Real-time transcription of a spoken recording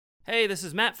Hey, this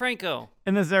is Matt Franco.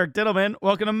 And this is Eric Diddleman.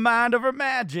 Welcome to Mind Over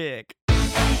Magic. A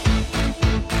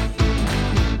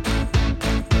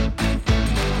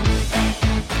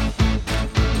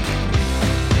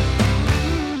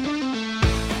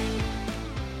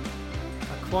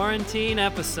quarantine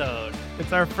episode.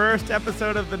 It's our first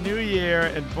episode of the new year,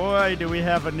 and boy, do we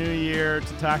have a new year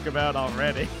to talk about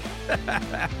already.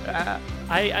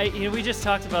 We just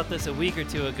talked about this a week or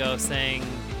two ago, saying,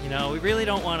 we really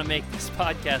don't want to make this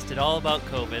podcast at all about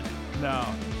COVID. No.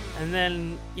 And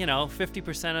then,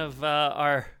 50% of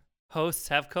our hosts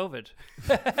have COVID.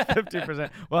 50%.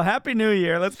 Well, Happy New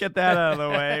Year. Let's get that out of the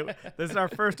way. This is our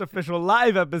first official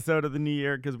live episode of the new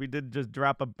year because we did just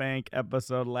drop a bank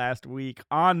episode last week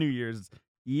on New Year's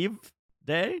Eve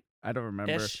day. I don't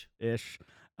remember. Ish.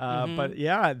 But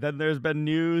yeah, then there's been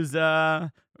news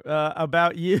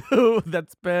about you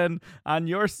that's been on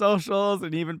your socials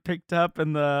and even picked up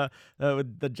in the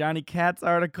Johnny Katz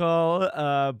article.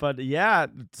 But yeah,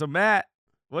 so Matt,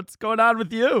 what's going on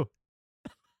with you?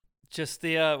 Just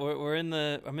I'm in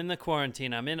the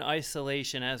quarantine. I'm in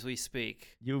isolation as we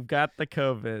speak. You've got the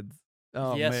COVID.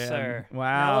 Oh, yes, man. sir.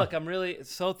 Wow. Now, look, I'm really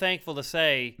so thankful to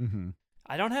say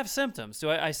I don't have symptoms. Do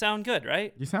I sound good,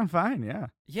 right? You sound fine, yeah.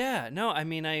 Yeah, no, I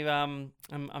mean,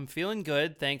 I'm feeling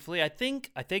good, thankfully. I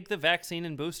think the vaccine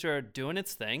and booster are doing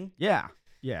its thing. Yeah.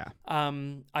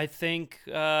 I think,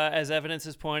 as evidence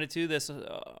has pointed to, this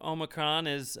Omicron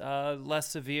is less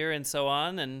severe and so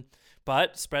on,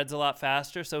 but spreads a lot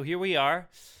faster. So here we are.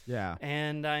 Yeah.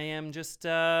 And I am just,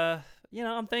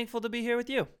 I'm thankful to be here with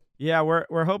you. Yeah,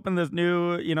 we're hoping this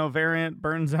new, variant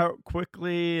burns out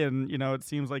quickly, and it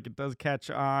seems like it does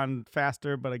catch on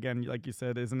faster, but again, like you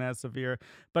said, isn't as severe.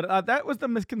 But that was the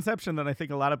misconception that I think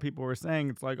a lot of people were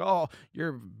saying. It's like, oh,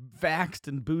 you're vaxxed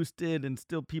and boosted, and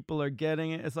still people are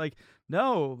getting it. It's like,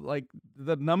 no, like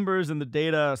the numbers and the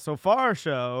data so far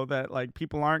show that like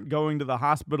people aren't going to the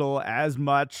hospital as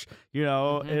much,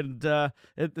 and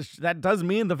that does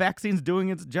mean the vaccine's doing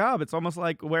its job. It's almost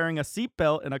like wearing a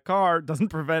seatbelt in a car doesn't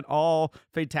prevent all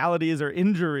fatalities or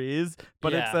injuries,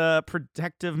 but it's a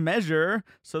protective measure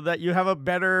so that you have a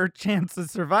better chance of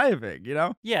surviving,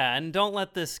 Yeah, and don't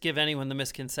let this give anyone the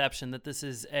misconception that this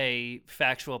is a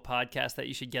factual podcast that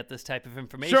you should get this type of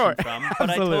information from, but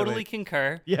I totally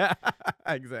concur. Yeah,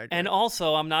 exactly. And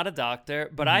also, I'm not a doctor,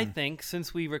 but I think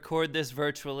since we record this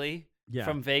virtually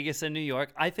from Vegas and New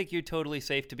York, I think you're totally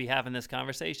safe to be having this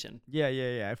conversation. Yeah.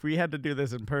 If we had to do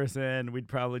this in person, we'd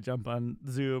probably jump on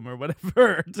Zoom or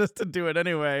whatever just to do it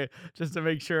anyway, just to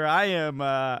make sure I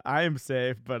am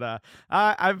safe. But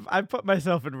I've put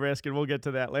myself at risk, and we'll get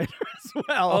to that later as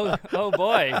well. Oh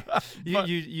boy,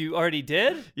 you already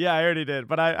did? Yeah, I already did.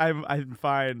 But I'm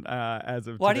fine as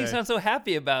of today. Why do you sound so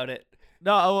happy about it?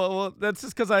 No, well, that's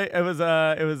just because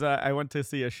I went to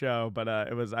see a show, but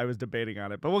I was debating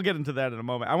on it. But we'll get into that in a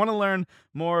moment. I want to learn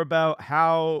more about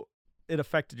how it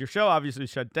affected your show. Obviously,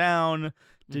 shut down.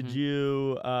 Did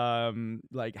you how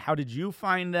did you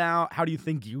find out? How do you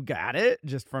think you got it?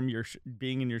 Just from your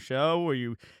being in your show? Were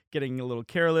you getting a little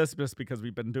careless just because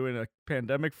we've been doing a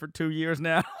pandemic for 2 years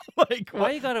now?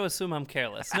 Why you got to assume I'm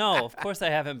careless? No, of course I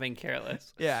haven't been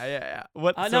careless. Yeah.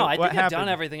 I think I've done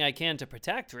everything I can to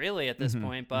protect, really, at this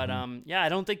point. But I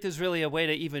don't think there's really a way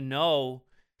to even know.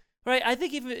 Right, I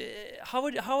think even how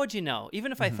would you know?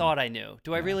 Even if I thought I knew,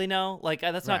 do I really know? Like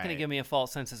that's not going to give me a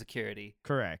false sense of security.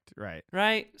 Correct, right.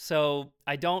 Right, so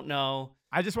I don't know.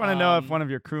 I just want to know if one of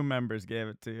your crew members gave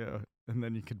it to you, and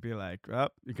then you could be like, "Oh,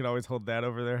 you could always hold that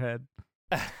over their head."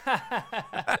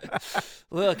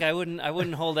 Look, I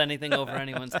wouldn't hold anything over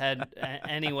anyone's head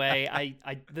anyway.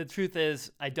 The truth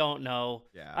is, I don't know.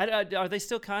 Yeah. Are they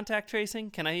still contact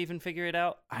tracing? Can I even figure it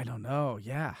out? I don't know.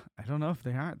 Yeah, I don't know if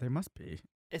they are. They must be.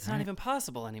 It's not even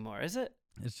possible anymore, is it?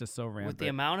 It's just so rampant. With the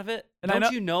amount of it? And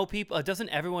don't you know people? Doesn't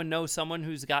everyone know someone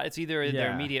who's got it's either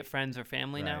their immediate friends or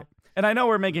family now? And I know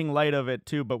we're making light of it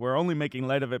too, but we're only making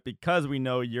light of it because we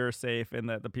know you're safe and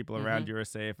that the people around you are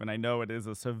safe. And I know it is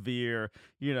a severe,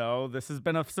 this has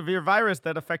been a severe virus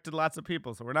that affected lots of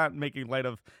people. So we're not making light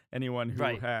of anyone who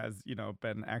has,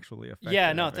 been actually affected.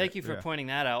 Yeah, no, thank you for pointing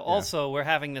that out. Yeah. Also, we're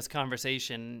having this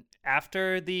conversation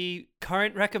after the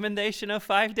current recommendation of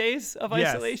 5 days of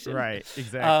isolation. Right,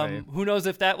 exactly. Who knows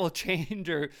if that will change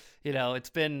or, it's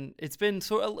been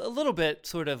sort of a little bit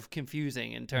sort of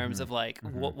confusing in terms of like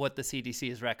what the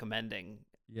CDC is recommending.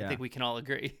 Yeah. I think we can all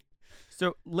agree.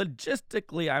 So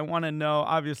logistically, I want to know,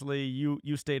 obviously you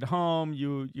stayed home,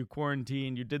 you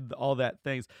quarantined, you did all that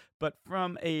things, but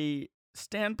from a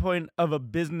standpoint of a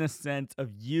business sense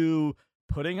of you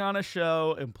putting on a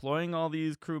show, employing all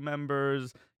these crew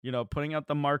members, putting out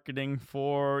the marketing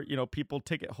for, people,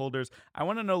 ticket holders. I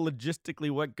want to know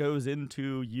logistically what goes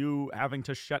into you having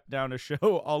to shut down a show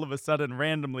all of a sudden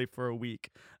randomly for a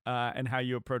week, and how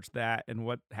you approach that and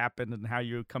what happened and how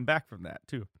you come back from that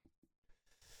too.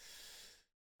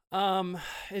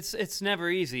 It's never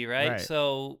easy, right? Right.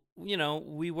 So,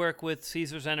 we work with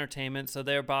Caesars Entertainment, so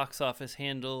their box office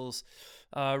handles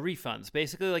refunds,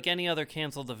 basically like any other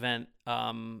canceled event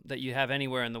that you have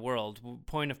anywhere in the world.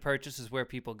 Point of purchase is where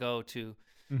people go to,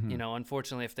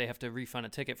 unfortunately, if they have to refund a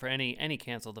ticket for any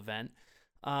canceled event.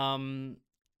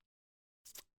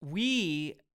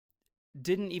 We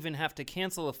didn't even have to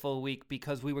cancel a full week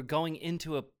because we were going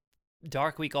into a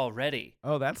dark week already.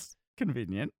 Oh, that's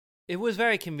convenient. It was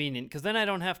very convenient because then I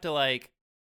don't have to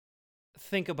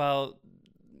think about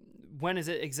when is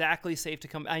it exactly safe to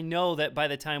come. I know that by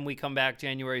the time we come back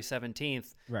January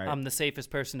 17th, Right. I'm the safest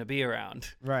person to be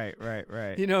around. Right.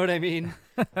 You know what I mean?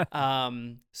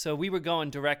 So we were going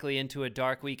directly into a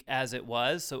dark week as it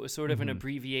was. So it was sort of an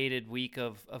abbreviated week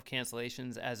of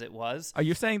cancellations as it was. Are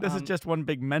you saying this is just one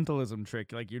big mentalism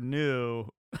trick? Like you knew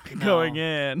going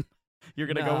in, you're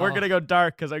going to go, we're going to go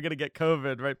dark because I'm going to get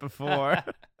COVID right before.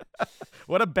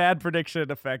 What a bad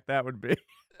prediction effect that would be.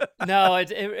 No,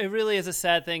 it really is a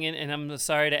sad thing, and I'm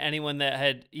sorry to anyone that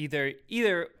had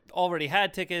either already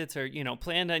had tickets or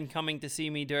planned on coming to see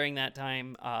me during that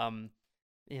time.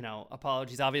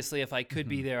 Apologies. Obviously, if I could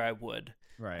be there, I would.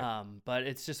 Right. But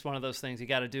it's just one of those things. You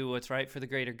got to do what's right for the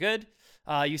greater good.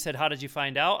 You said, how did you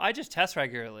find out? I just test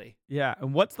regularly. Yeah,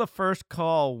 and what's the first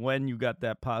call when you got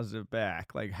that positive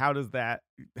back? Like, how does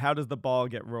the ball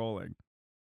get rolling?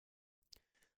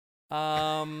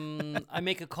 I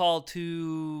make a call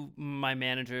to my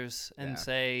managers and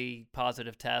say,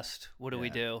 positive test. What do we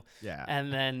do? Yeah.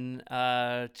 And then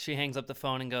she hangs up the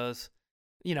phone and goes,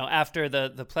 after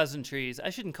the pleasantries, I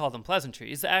shouldn't call them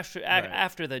pleasantries,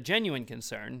 after the genuine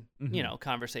concern,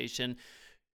 conversation,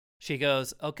 she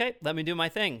goes, okay, let me do my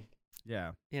thing.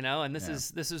 Yeah. And this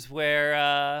is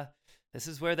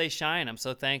where they shine. I'm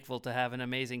so thankful to have an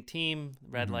amazing team,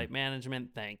 Red Light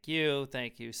Management. Thank you,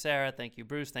 Sarah. Thank you,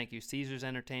 Bruce. Thank you, Caesars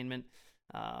Entertainment.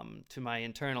 To my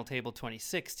internal Table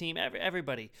 26 team,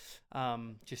 everybody.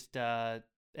 And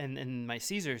my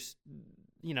Caesars,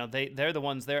 they're the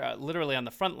ones there literally on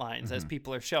the front lines as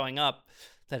people are showing up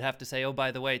that have to say, oh,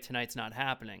 by the way, tonight's not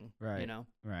happening. Right.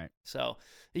 Right. So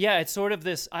yeah, it's sort of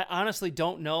this. I honestly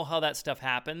don't know how that stuff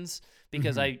happens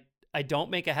because I don't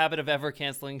make a habit of ever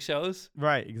canceling shows.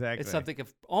 Right, exactly. It's something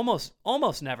I've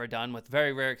almost never done, with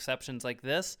very rare exceptions like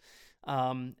this.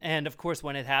 And of course,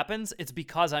 when it happens, it's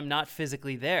because I'm not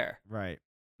physically there. Right.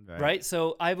 Right.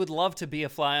 So I would love to be a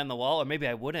fly on the wall, or maybe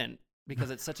I wouldn't,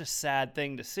 because it's such a sad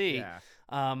thing to see. Yeah.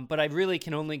 But I really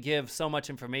can only give so much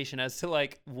information as to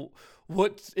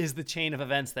what is the chain of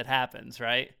events that happens,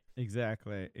 right?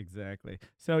 Exactly.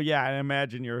 So yeah, I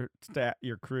imagine your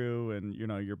crew and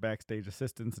your backstage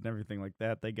assistants and everything like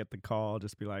that, they get the call,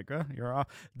 just be like, oh, you're off.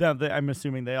 I'm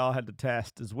assuming they all had to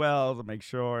test as well to make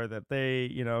sure that they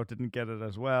didn't get it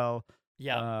as well.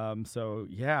 Yeah. So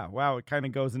yeah, wow, it kind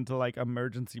of goes into like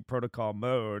emergency protocol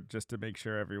mode just to make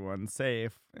sure everyone's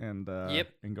safe and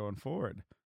and going forward.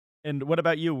 And what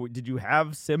about you? Did you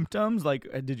have symptoms? Like,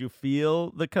 did you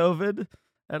feel the COVID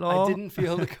at all? I didn't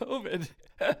feel the COVID.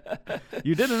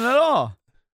 You didn't at all?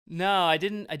 No, I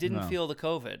didn't feel the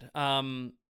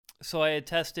COVID. So I had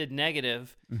tested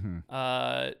negative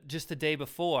just the day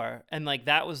before, and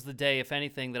that was the day, if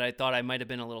anything, that I thought I might have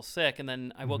been a little sick, and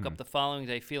then I woke up the following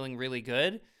day feeling really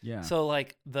good. Yeah. So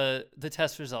the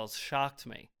test results shocked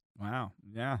me. Wow.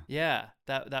 Yeah. Yeah,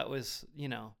 that was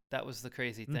that was the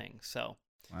crazy thing. So.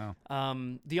 Wow.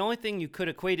 The only thing you could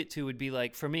equate it to would be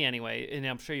for me anyway, and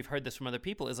I'm sure you've heard this from other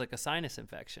people, is a sinus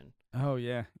infection. Oh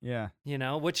yeah.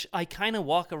 Which I kind of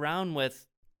walk around with.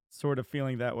 Sort of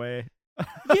feeling that way.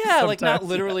 Yeah, not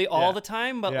literally all the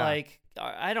time, but Yeah.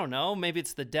 I don't know, maybe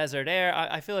it's the desert air.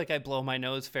 I feel like I blow my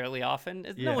nose fairly often.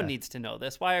 No one needs to know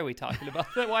this. Why are we talking about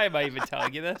that? Why am I even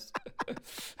telling you this?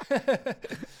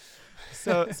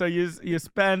 So you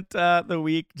spent the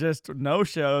week just no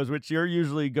shows, which you're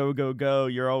usually go.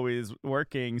 You're always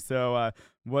working. So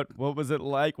what was it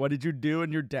like? What did you do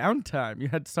in your downtime? You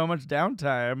had so much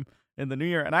downtime in the new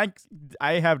year, and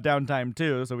I have downtime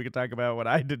too. So we could talk about what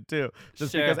I did too.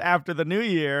 Just Sure. because after the new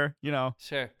year,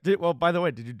 Sure. Well, by the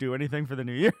way, did you do anything for the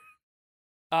new year?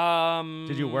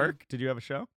 Did you work? Did you have a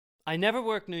show? I never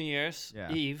work New Year's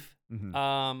Yeah. Eve.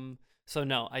 Mhm. So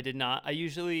no, I did not. I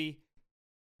usually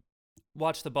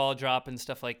watch the ball drop and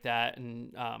stuff like that,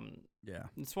 and Yeah.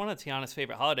 it's one of Tiana's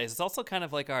favorite holidays. It's also kind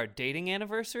of like our dating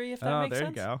anniversary, if that Oh, makes there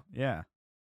sense. you go. Yeah.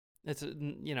 It's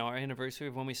our anniversary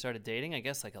of when we started dating. I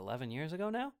guess like 11 years ago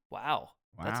now. Wow.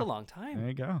 That's a long time. There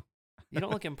you go. You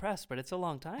don't look impressed, but it's a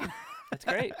long time. That's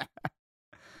great.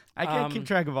 I can't keep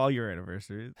track of all your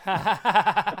anniversaries.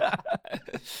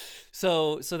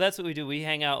 So that's what we do. We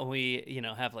hang out and we,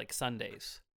 have like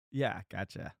Sundays. Yeah,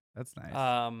 gotcha. That's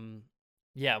nice.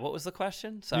 Yeah, what was the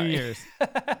question? Sorry. New Year's.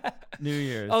 New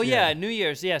Year's. Oh, yeah, New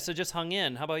Year's. Yeah, so just hung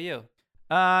in. How about you?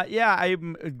 Yeah,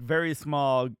 I'm a very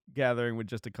small gathering with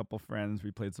just a couple friends.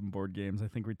 We played some board games. I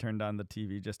think we turned on the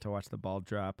TV just to watch the ball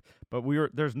drop. But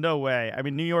there's no way. I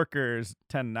mean, New Yorkers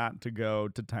tend not to go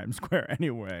to Times Square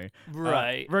anyway.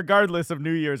 Right. Regardless of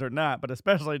New Year's or not, but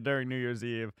especially during New Year's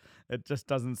Eve, it just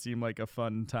doesn't seem like a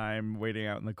fun time waiting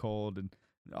out in the cold, and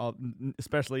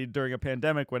especially during a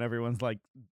pandemic when everyone's like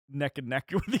neck and neck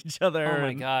with each other. Oh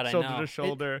my God, I know. Shoulder to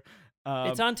shoulder.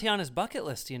 It's on Tiana's bucket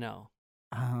list,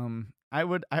 I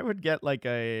would get like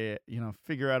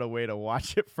figure out a way to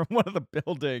watch it from one of the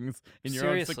buildings in your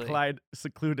own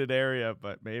secluded area,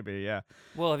 but maybe, yeah.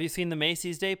 Well, have you seen the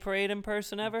Macy's Day Parade in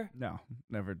person ever? No,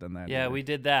 never done that. Yeah, either. we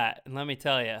did that, and let me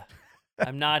tell you,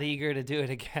 I'm not eager to do it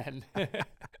again.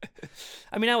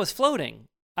 I mean, I was floating.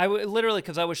 I literally,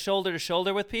 because I was shoulder to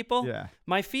shoulder with people. Yeah.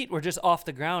 My feet were just off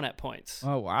the ground at points.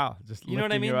 Oh wow, just you know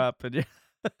what I mean? You up and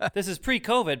This is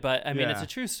pre-COVID, but I mean, it's a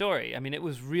true story. I mean, it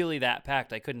was really that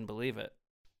packed. I couldn't believe it.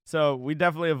 So we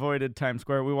definitely avoided Times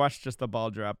Square. We watched just the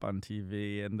ball drop on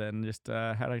TV and then just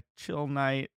had a chill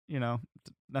night,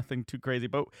 nothing too crazy.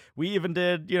 But we even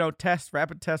did,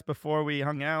 rapid tests before we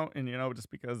hung out, and, just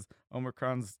because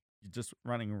Omicron's just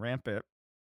running rampant.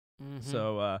 Mm-hmm.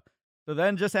 So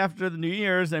then just after the New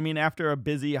Year's, I mean, after a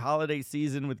busy holiday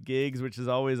season with gigs, which is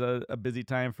always a busy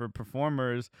time for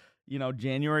performers,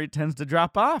 January tends to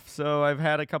drop off. So I've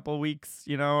had a couple weeks,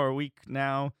 or a week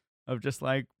now of just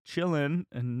like chilling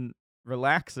and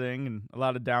relaxing and a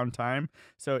lot of downtime.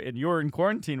 And you're in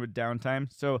quarantine with downtime.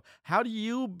 So how do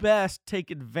you best take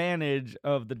advantage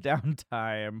of the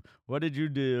downtime? What did you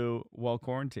do while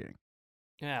quarantining?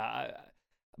 Yeah.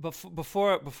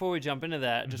 Before we jump into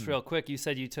that, just real quick, you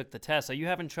said you took the test. Are you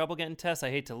having trouble getting tests?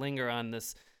 I hate to linger on the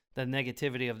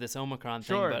negativity of this Omicron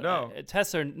thing, but no.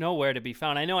 Tests are nowhere to be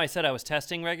found. I know I said I was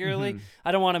testing regularly.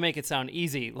 I don't want to make it sound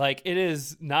easy. Like, it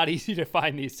is not easy to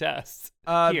find these tests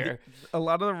here. A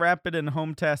lot of the rapid and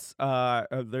home tests,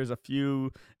 there's a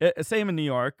few, same in New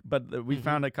York, but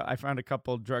I found a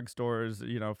couple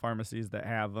drugstores, pharmacies that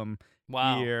have them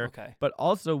here. Okay. But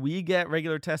also we get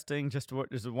regular testing. Just what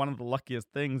is one of the luckiest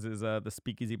things is the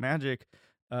Speakeasy Magic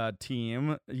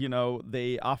team,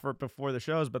 they offer it before the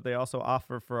shows, but they also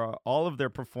offer for all of their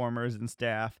performers and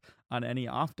staff on any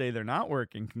off day they're not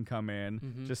working can come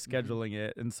in, just scheduling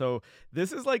it. And so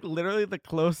this is like literally the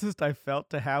closest I felt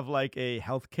to have like a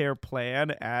healthcare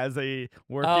plan as a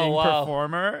working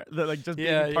performer, that like just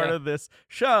being part of this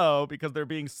show, because they're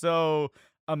being so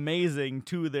amazing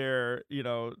to their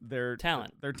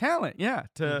talent,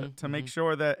 to make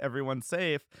sure that everyone's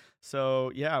safe.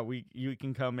 So yeah, you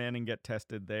can come in and get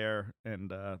tested there,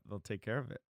 and they'll take care of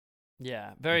it.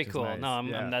 Yeah, very cool. Nice.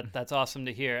 No, that's awesome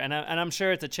to hear, and I'm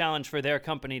sure it's a challenge for their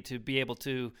company to be able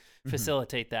to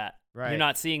facilitate that. Right. You're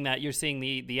not seeing that. You're seeing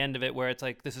the end of it, where it's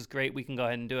like, this is great, we can go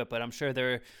ahead and do it. But I'm sure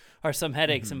there are some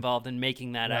headaches involved in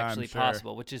making that actually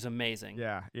possible, which is amazing.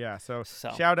 Yeah. So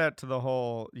shout out to the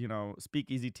whole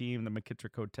Speakeasy team, the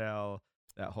McKittrick Hotel,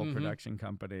 that whole production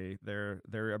company.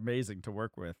 They're amazing to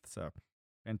work with. So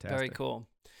fantastic. Very cool.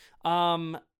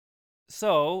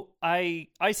 So I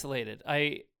isolated.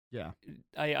 I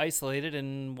isolated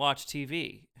and watched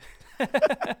TV.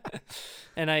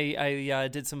 And I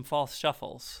did some false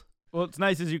shuffles. Well, it's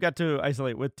nice is you got to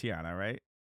isolate with Tiana, right?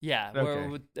 Yeah,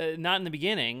 okay. Not in the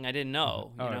beginning. I didn't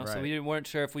know, right. So we weren't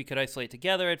sure if we could isolate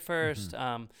together at first.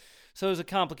 So it was a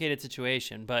complicated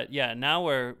situation. But yeah, now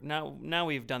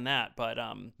we've done that. But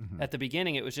at the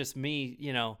beginning, it was just me,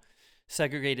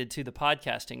 segregated to the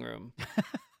podcasting room,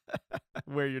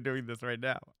 where you're doing this right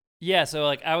now. Yeah, so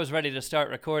like I was ready to start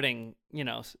recording,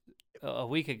 a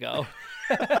week ago.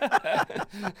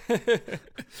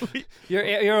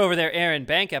 You're over there airing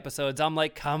bank episodes. I'm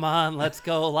like, come on, let's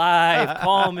go live.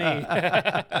 Call me.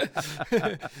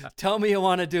 Tell me you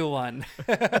want to do one.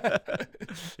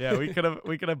 Yeah, we could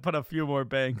have put a few more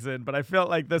banks in, but I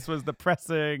felt like this was the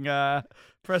pressing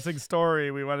story.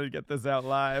 We wanted to get this out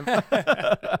live.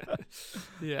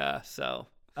 Yeah, so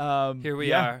here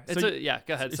we are. Go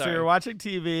ahead. Sorry. So you're watching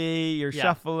TV, you're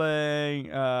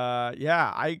shuffling.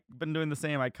 I've been doing the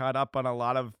same. I caught up on a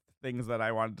lot of things that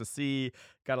I wanted to see.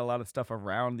 Got a lot of stuff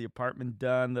around the apartment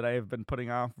done that I have been putting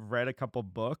off. Read a couple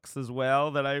books as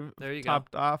well that I've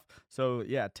topped off. So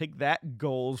yeah, take that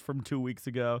goals from 2 weeks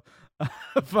ago.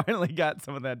 Finally got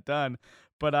some of that done.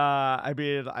 But I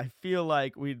mean, I feel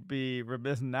like we'd be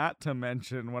remiss not to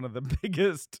mention one of the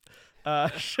biggest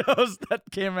shows that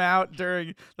came out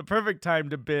during the perfect time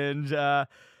to binge.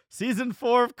 Season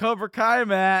 4 of Cobra Kai,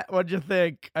 Matt. What'd you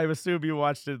think? I assume you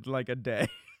watched it in like a day.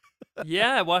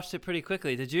 Yeah, I watched it pretty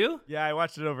quickly. Did you? Yeah, I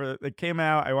watched it it came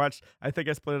out. I think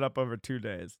I split it up over 2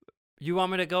 days. You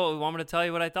want me to go? Want me to tell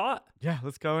you what I thought? Yeah,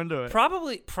 let's go into it.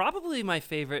 Probably my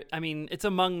favorite. I mean, it's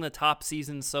among the top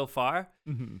seasons so far.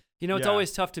 Mm-hmm. You know, it's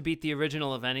always tough to beat the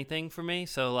original of anything for me.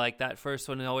 So like that first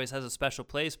one always has a special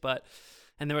place.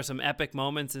 And there were some epic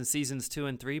moments in seasons 2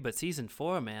 and 3, but season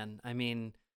 4, man, I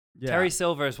mean. Yeah. Terry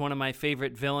Silver is one of my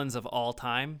favorite villains of all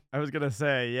time. I was going to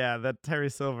say, yeah, that Terry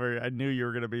Silver, I knew you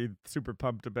were going to be super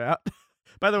pumped about.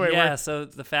 By the way, so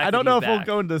the fact I don't know if we'll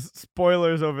go into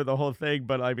spoilers over the whole thing,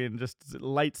 but I mean, just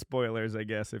light spoilers, I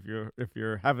guess, if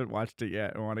you haven't watched it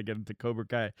yet and want to get into Cobra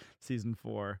Kai season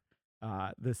 4.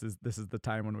 This is the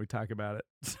time when we talk about it.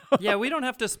 So. Yeah, we don't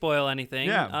have to spoil anything.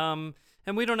 Yeah.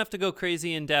 And we don't have to go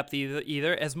crazy in depth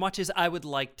either, as much as I would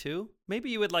like to. Maybe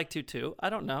you would like to too.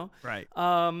 I don't know. Right.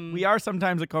 We are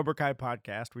sometimes a Cobra Kai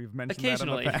podcast. We've mentioned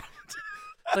occasionally. that in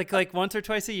the past. like once or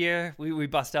twice a year, we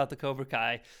bust out the Cobra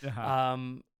Kai. Uh-huh.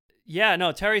 Yeah,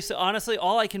 no, Terry. Honestly,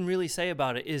 all I can really say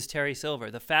about it is Terry Silver.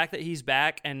 The fact that he's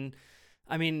back, and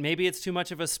I mean, maybe it's too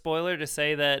much of a spoiler to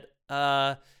say that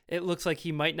it looks like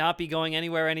he might not be going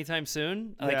anywhere anytime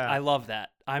soon. Like, I love that.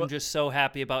 I'm just so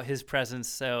happy about his presence.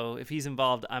 So if he's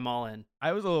involved, I'm all in.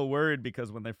 I was a little worried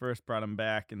because when they first brought him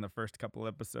back in the first couple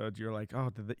episodes, you're like,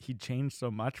 oh, he changed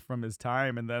so much from his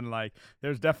time. And then like,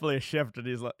 there's definitely a shift and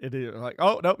he's like,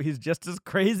 oh, nope, he's just as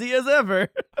crazy as ever.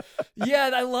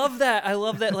 Yeah, I love that. I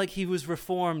love that. Like he was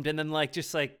reformed and then like,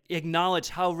 just like acknowledge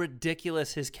how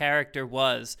ridiculous his character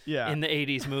was in the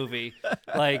 80s movie.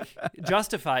 Like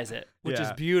justifies it, which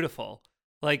is beautiful.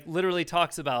 Like literally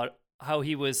talks about how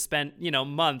he was spent,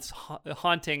 months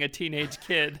haunting a teenage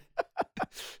kid.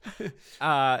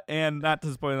 And not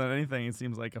to spoil anything, it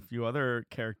seems like a few other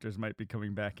characters might be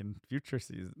coming back in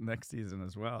next season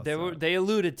as well. They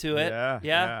alluded to it.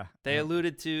 Yeah. They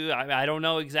alluded to. I don't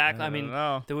know exactly. I mean,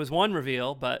 there was one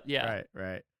reveal, but yeah.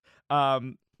 Right.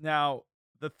 Now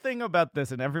the thing about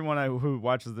this, and everyone who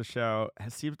watches the show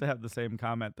seems to have the same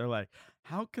comment. They're like,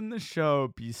 how can the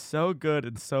show be so good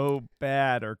and so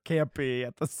bad or campy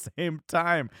at the same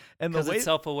time? And because it's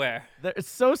self-aware. It's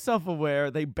so self-aware.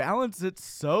 They balance it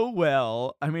so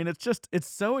well. I mean, it's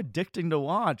so addicting to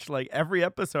watch. Like every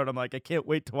episode, I'm like, I can't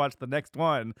wait to watch the next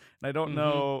one. And I don't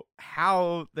know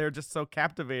how they're just so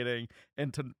captivating.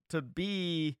 And to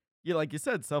be, like you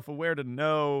said, self-aware, to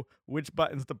know which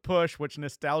buttons to push, which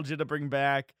nostalgia to bring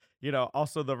back.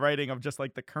 Also the writing of just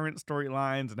like the current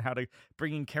storylines and how to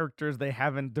bring in characters they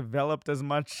haven't developed as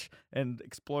much and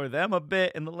explore them a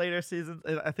bit in the later seasons.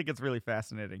 I think it's really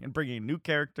fascinating, and bringing new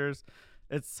characters.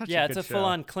 It's such a good show. Yeah, it's a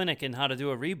full-on clinic in how to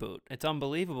do a reboot. It's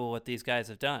unbelievable what these guys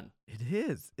have done. It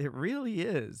is. It really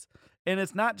is. And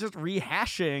it's not just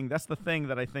rehashing. That's the thing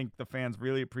that I think the fans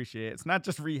really appreciate. It's not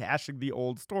just rehashing the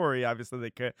old story. Obviously,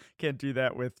 they can't do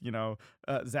that with,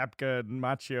 Zabka and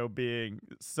Machio being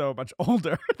so much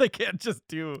older. They can't just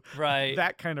do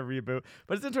that kind of reboot.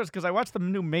 But it's interesting because I watched the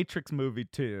new Matrix movie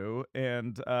too,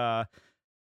 and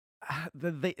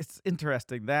it's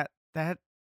interesting that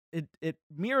it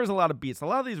mirrors a lot of beats. A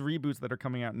lot of these reboots that are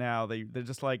coming out now, they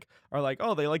just like are like,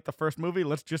 oh, they like the first movie,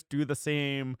 let's just do the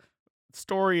same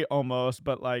story almost,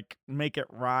 but like make it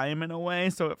rhyme in a way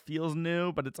so it feels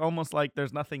new, but it's almost like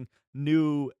there's nothing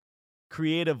new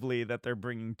creatively that they're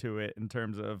bringing to it in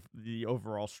terms of the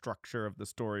overall structure of the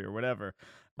story or whatever.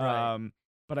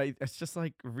 But it's just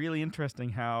like really interesting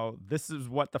how this is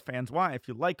what the fans want. If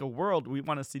you like a world, we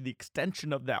want to see the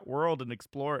extension of that world and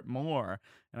explore it more.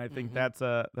 And I think that's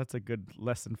a good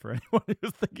lesson for anyone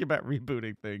who's thinking about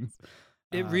rebooting things.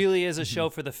 It really is a show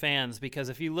for the fans, because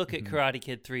if you look at Karate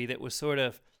Kid 3, that was sort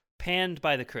of panned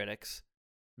by the critics,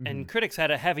 and critics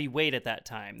had a heavy weight at that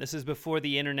time. This is before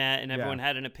the internet and everyone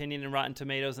had an opinion in Rotten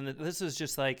Tomatoes, and this was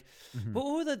just like,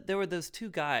 there were those two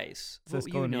guys.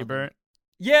 Siskel and Ebert.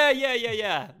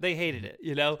 Yeah. They hated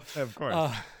it, Of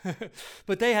course.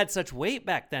 But they had such weight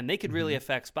back then. They could really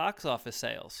affect box office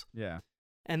sales. Yeah.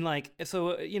 And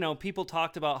people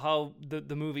talked about how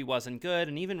the movie wasn't good,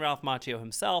 and even Ralph Macchio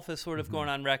himself has sort of gone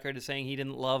on record as saying he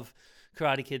didn't love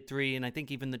Karate Kid 3, and I think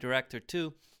even the director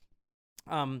too.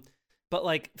 but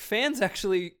like fans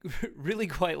actually really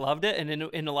quite loved it, and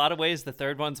in a lot of ways the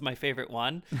third one's my favorite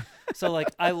one. So like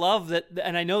I love that,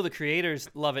 and I know the creators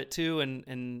love it too,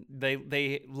 and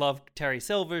they love Terry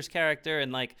Silver's character,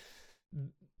 and like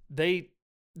they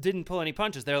didn't pull any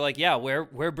punches. They're like, yeah,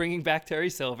 we're bringing back Terry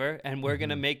Silver, and we're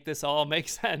gonna make this all make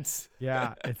sense.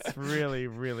 Yeah, it's really,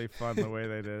 really fun the way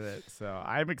they did it. So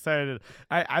I'm excited.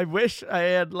 I wish I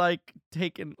had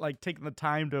taken the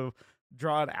time to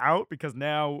draw it out, because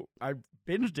now I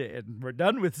binged it and we're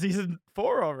done with season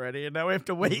 4 already, and now we have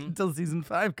to wait until season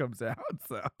 5 comes out.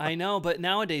 So I know, but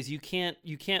nowadays you can't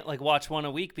like watch one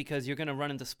a week because you're gonna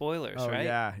run into spoilers, right?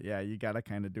 Yeah, you gotta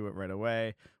kind of do it right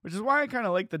away, which is why I kind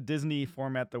of like the Disney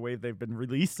format, the way they've been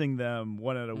releasing them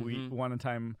one at a week, one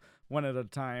at a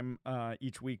time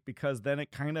each week, because then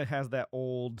it kind of has that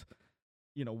old,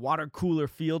 water cooler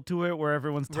feel to it, where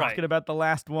everyone's talking about the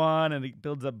last one and it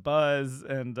builds up buzz,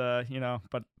 and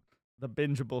but the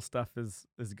bingeable stuff is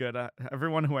good.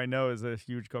 Everyone who I know is a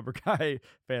huge Cobra Kai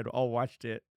fan. All watched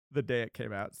it the day it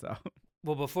came out. So,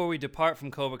 well, before we depart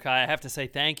from Cobra Kai, I have to say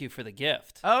thank you for the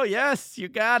gift. Oh yes, you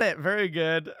got it. Very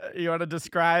good. You want to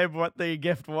describe what the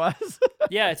gift was?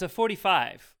 Yeah, it's a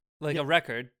 45, like a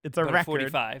record. It's a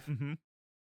record. 45.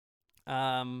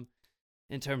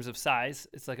 In terms of size,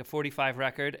 it's like a 45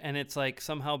 record, and it's like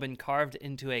somehow been carved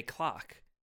into a clock.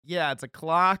 Yeah, it's a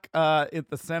clock at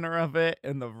the center of it,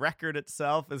 and the record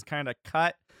itself is kind of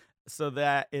cut so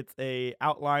that it's a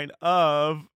outline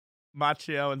of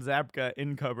Machio and Zabka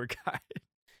in Cobra Kai.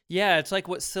 Yeah, it's like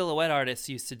what silhouette artists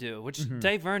used to do, which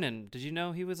Dave Vernon, did you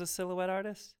know he was a silhouette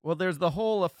artist? Well, there's the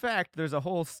whole effect. There's a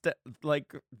whole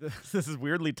this is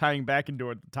weirdly tying back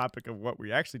into the topic of what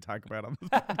we actually talk about on this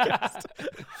podcast.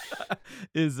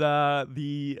 Is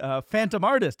the Phantom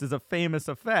Artist is a famous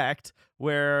effect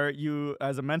where you,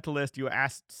 as a mentalist, you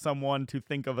ask someone to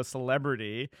think of a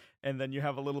celebrity, and then you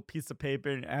have a little piece of paper,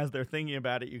 and as they're thinking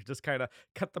about it, you just kind of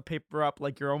cut the paper up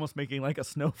like you're almost making like a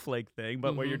snowflake thing.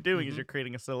 But what you're doing is you're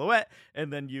creating a silhouette,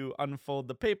 and then you unfold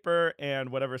the paper,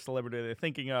 and whatever celebrity they're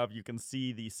thinking of, you can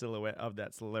see the silhouette of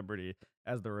that celebrity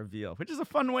as the reveal, which is a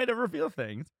fun way to reveal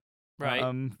things. Right.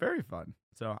 Very fun.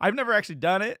 So I've never actually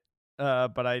done it.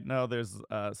 But I know there's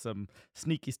some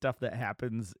sneaky stuff that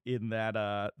happens in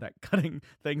that cutting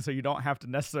thing, so you don't have to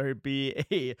necessarily be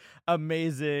a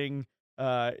amazing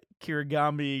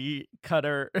kirigami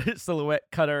cutter, silhouette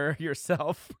cutter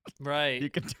yourself. Right.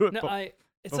 You can do it.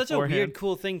 It's such a weird,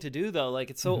 cool thing to do, though. Like,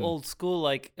 it's so old school.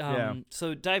 Like,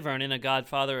 so Dave Vernon, a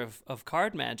godfather of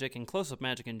card magic and close-up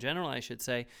magic in general, I should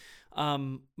say,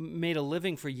 made a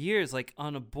living for years, like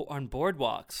on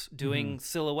boardwalks, doing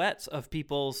silhouettes of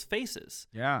people's faces.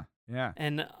 Yeah.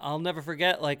 And I'll never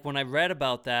forget, like, when I read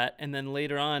about that, and then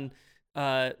later on,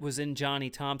 was in Johnny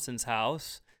Thompson's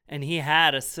house, and he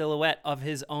had a silhouette of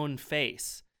his own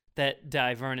face that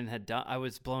Dave Vernon had done. I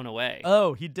was blown away.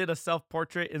 Oh, he did a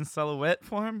self-portrait in silhouette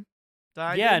form?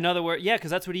 Yeah, in other words, because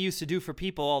that's what he used to do for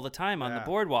people all the time on the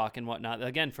boardwalk and whatnot.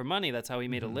 Again, for money, that's how he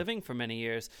made a living for many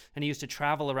years, and he used to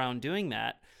travel around doing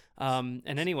that. And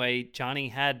anyway, Johnny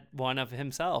had one of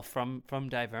himself from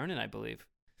Dave Vernon, I believe.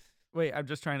 Wait, I'm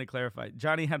just trying to clarify.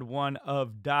 Johnny had one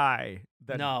of Dai.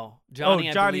 No, Johnny,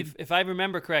 I believe, if I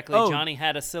remember correctly, Johnny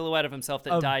had a silhouette of himself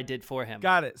that Dai did for him.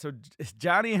 Got it. So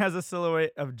Johnny has a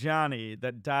silhouette of Johnny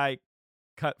that Dai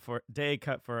cut for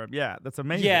him. Yeah, that's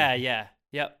amazing. Yeah.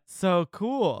 Yep. So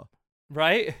cool.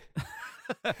 Right?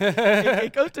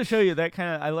 it goes to show you that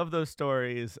I love those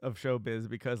stories of showbiz,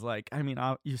 because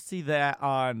you see that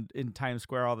in Times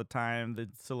Square all the time, the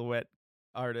silhouette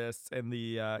artists and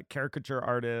the caricature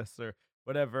artists or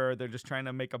whatever. They're just trying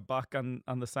to make a buck on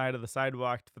the side of the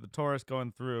sidewalk for the tourists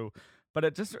going through. But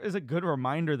it just is a good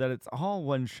reminder that it's all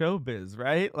one showbiz,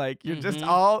 right? Like you're just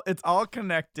it's all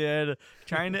connected,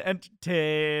 trying to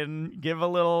entertain, give a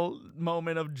little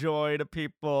moment of joy to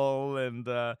people,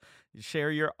 and share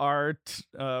your art,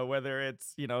 whether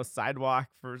it's, sidewalk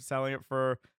for selling it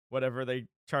for whatever they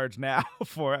charge now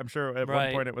for. I'm sure at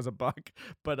one point it was $1,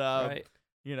 but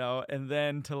and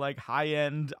then to like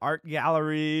high-end art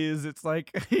galleries, it's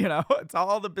like, it's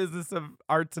all the business of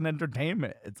arts and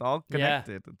entertainment. It's all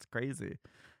connected. It's crazy.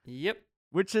 Yep.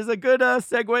 Which is a good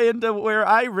segue into where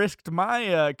I risked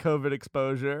my COVID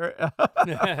exposure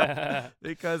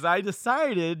because I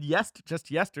decided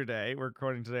just yesterday, we're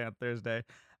recording today on Thursday,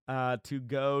 to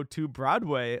go to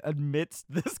Broadway amidst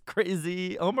this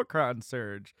crazy Omicron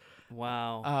surge.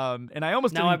 Wow. And I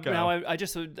almost didn't go.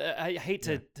 I hate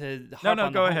to harp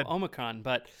on go the ahead. Omicron,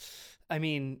 but I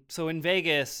mean, so in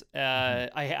Vegas,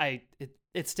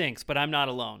 it stinks, but I'm not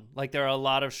alone. Like there are a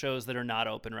lot of shows that are not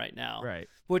open right now. Right.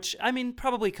 Which, I mean,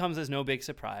 probably comes as no big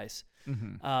surprise.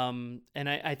 Mhm. And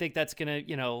I think that's gonna,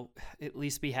 at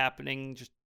least be happening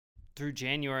just through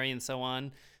January and so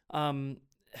on.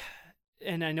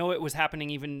 And I know it was happening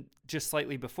even just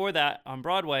slightly before that on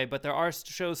Broadway, but there are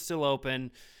shows still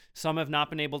open. Some have not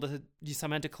been able to.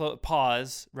 Some had to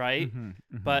pause, right? Mhm.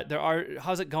 Mhm. But there are.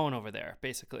 How's it going over there,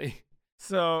 basically?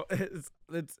 So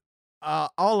it's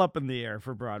all up in the air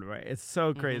for Broadway. It's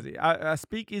so Mhm. crazy.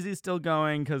 Speakeasy's still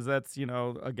going because that's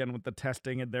again with the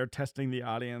testing, and they're testing the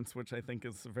audience, which I think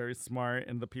is very smart.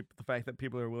 And the fact that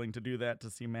people are willing to do that to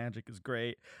see magic is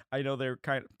great. I know they're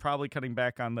probably cutting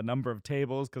back on the number of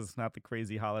tables because it's not the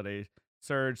crazy holiday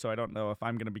surge. So I don't know if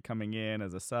I'm going to be coming in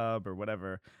as a sub or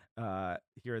whatever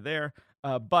here or there.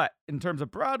 But in terms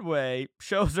of Broadway,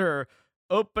 shows are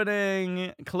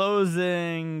opening,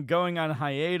 closing, going on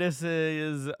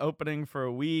hiatuses, opening for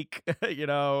a week,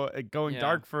 going Yeah.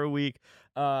 dark for a week.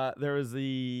 There's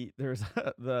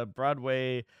the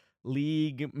Broadway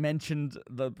League mentioned,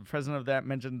 the president of that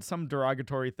mentioned some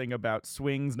derogatory thing about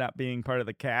swings not being part of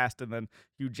the cast, and then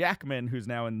Hugh Jackman, who's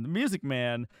now in The Music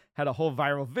Man, had a whole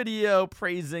viral video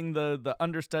praising the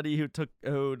understudy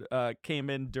who came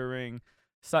in during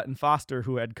Sutton Foster,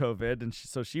 who had COVID, and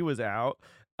so she was out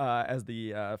as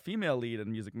the female lead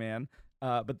in Music Man.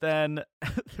 But then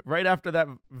right after that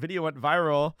video went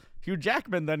viral, Hugh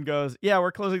Jackman then goes, "Yeah,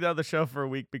 we're closing down the show for a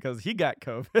week because he got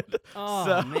COVID."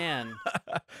 Oh, man.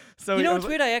 So What's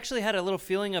weird? I actually had a little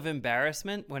feeling of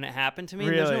embarrassment when it happened to me.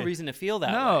 And there's no Really? reason to feel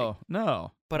that way.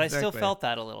 No. But I still exactly. felt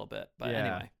that a little bit. But Yeah.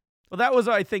 anyway. Well, that was,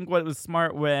 I think, what was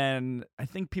smart when I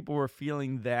think people were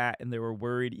feeling that and they were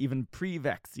worried even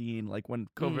pre-vaccine, like when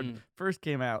COVID first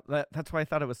came out. That's why I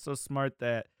thought it was so smart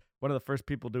that one of the first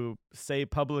people to say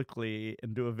publicly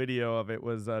and do a video of it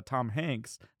was Tom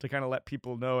Hanks, to kind of let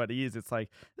people know at ease. It's like,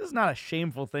 this is not a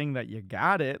shameful thing that you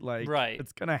got it. Like, Right.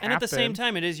 it's going to happen. And at the same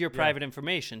time, it is your private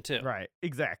information, too. Right.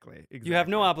 Exactly. You have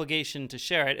no obligation to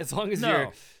share it as long as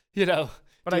No. you're,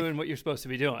 But doing what you're supposed to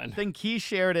be doing. I think he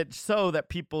shared it so that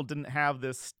people didn't have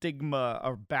this stigma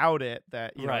about it,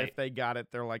 that Right. if they got it,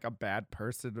 they're like a bad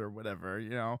person or whatever,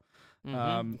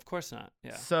 Of course not.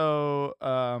 Yeah. So,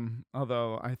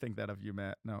 although I think that of you,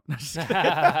 Matt. No.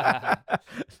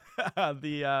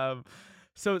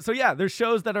 So yeah, there's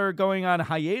shows that are going on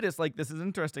hiatus. Like, this is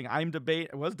interesting. I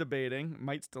was debating,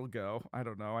 might still go. I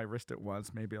don't know. I risked it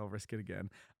once. Maybe I'll risk it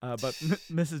again. But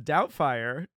Mrs.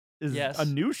 Doubtfire is Yes. a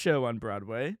new show on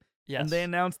Broadway. Yes. And they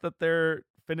announced that they're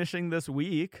finishing this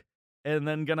week and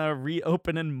then gonna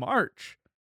reopen in March.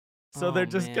 So they're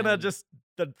just gonna man.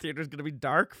 the theater's gonna be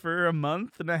dark for a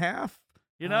month and a half,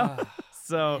 Ah,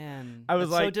 So man. I was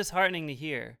That's so like- disheartening to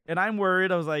hear. and I'm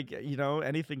worried. I was like,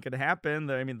 anything could happen.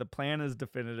 I mean, the plan is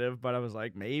definitive, but I was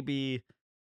like, maybe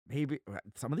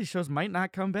some of these shows might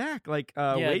not come back. Like,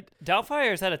 wait.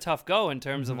 Doubtfire's had a tough go in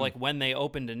terms of Mhm. like when they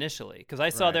opened initially, because I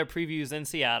saw Right. their previews in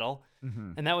Seattle,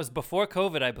 Mhm. and that was before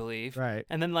COVID, I believe. Right.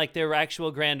 And then like their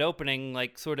actual grand opening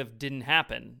like sort of didn't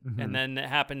happen, Mhm. and then it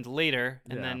happened later,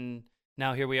 and Yeah. then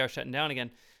now here we are shutting down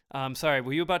again. Sorry,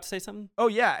 were you about to say something? Oh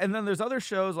yeah, and then there's other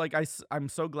shows like I'm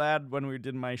so glad when we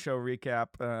did my show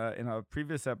recap in a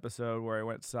previous episode where I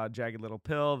went and saw Jagged Little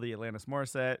Pill, the Alanis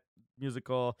Morissette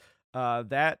musical.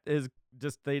 That is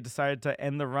just, they decided to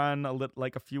end the run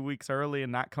like a few weeks early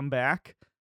and not come back.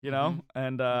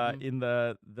 And Mhm. in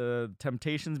the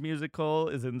Temptations musical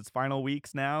is in its final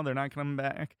weeks now. They're not coming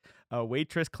back.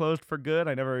 Waitress closed for good.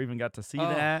 I never even got to see Oh.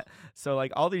 that. So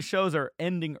like all these shows are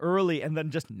ending early and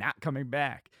then just not coming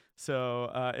back. So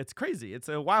it's crazy. It's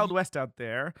a Wild West out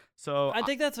there. So I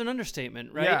think that's an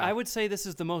understatement, right? Yeah. I would say this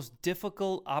is the most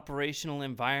difficult operational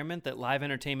environment that live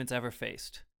entertainment's ever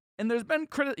faced. and there's been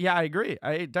yeah, I agree.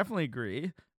 I definitely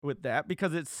agree with that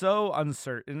because it's so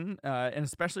uncertain, and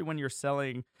especially when you're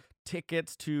selling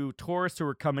tickets to tourists who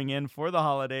are coming in for the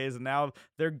holidays, and now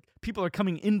people are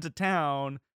coming into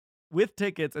town with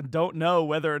tickets and don't know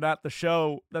whether or not the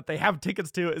show that they have tickets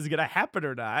to is going to happen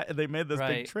or not, and they made this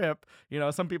Right. big trip.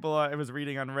 Some people I was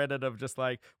reading on Reddit of just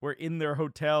like, we're in their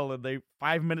hotel and they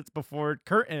 5 minutes before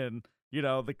curtain,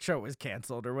 the show is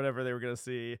canceled or whatever they were going to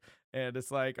see. And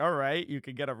it's like, all right, you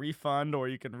can get a refund or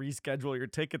you can reschedule your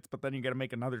tickets, but then you got to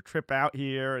make another trip out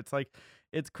here. It's like,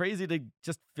 it's crazy to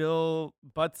just fill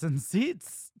butts and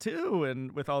seats too,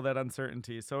 and with all that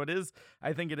uncertainty. So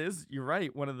I think it is, you're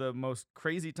right, one of the most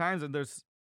crazy times. And there's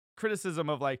criticism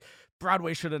of like,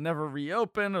 Broadway should have never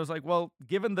reopened. I was like, well,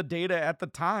 given the data at the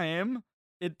time,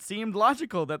 it seemed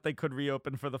logical that they could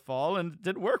reopen for the fall, and it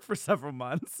didn't work for several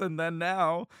months. And then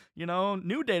now,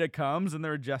 new data comes and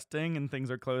they're adjusting and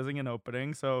things are closing and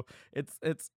opening. So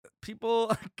it's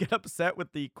people get upset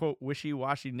with the quote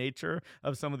wishy-washy nature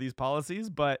of some of these policies,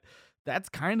 but that's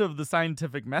kind of the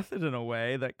scientific method in a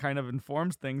way that kind of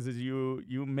informs things is you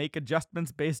make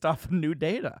adjustments based off of new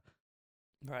data,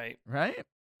 Right. right?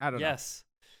 I don't know. Yes.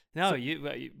 No,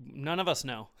 none of us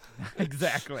know.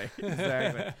 Exactly.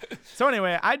 So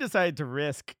anyway, I decided to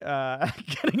risk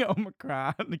getting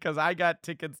Omicron because I got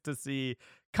tickets to see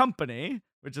Company,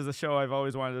 which is a show I've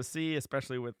always wanted to see,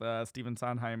 especially with Stephen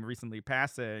Sondheim recently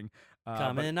passing.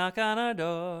 Come and knock on our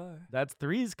door. That's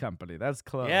Three's Company. That's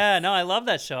close. Yeah, no, I love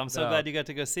that show. I'm so glad you got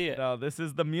to go see it. No, this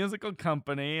is the musical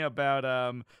Company about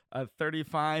a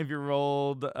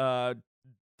 35-year-old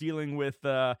dealing with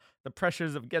the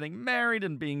pressures of getting married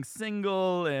and being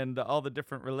single and all the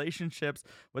different relationships.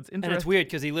 What's interesting, and it's weird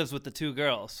because he lives with the two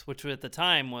girls, which at the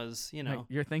time was,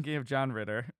 You're thinking of John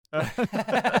Ritter.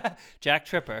 Jack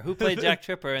Tripper. Who played Jack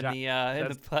Tripper in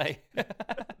the play?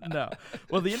 No.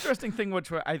 Well, the interesting thing,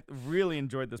 which I really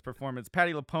enjoyed this performance,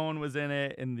 Patti LuPone was in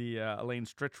it in the Elaine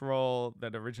Stritch role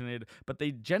that originated, but they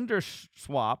gender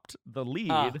swapped the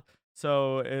lead.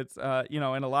 So it's, and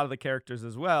a lot of the characters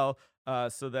as well.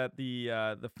 So that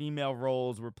the female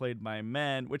roles were played by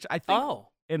men, which I think,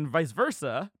 and vice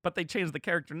versa, but they changed the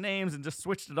character names and just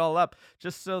switched it all up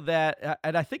just so that,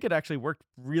 and I think it actually worked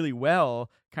really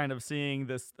well, kind of seeing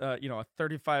this, a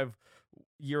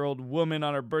 35-year-old woman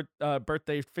on her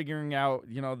birthday figuring out,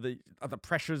 the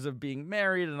pressures of being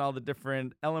married and all the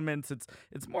different elements.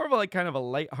 It's more of a kind of a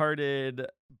lighthearted,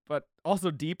 but also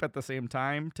deep at the same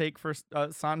time take for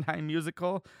Sondheim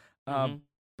musical.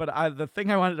 But the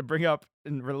thing I wanted to bring up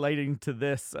in relating to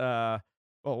this,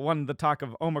 the talk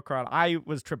of Omicron, I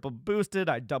was triple boosted,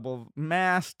 I double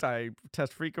masked, I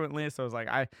test frequently, so I was like,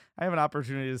 I have an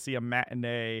opportunity to see a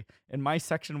matinee, and my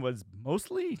section was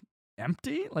mostly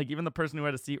empty. Like, even the person who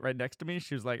had a seat right next to me,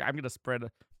 she was like, I'm going to spread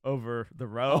over the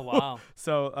row. Oh, wow.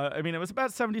 So, it was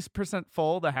about 70%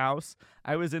 full, the house.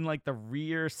 I was in, like, the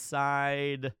rear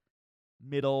side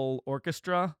middle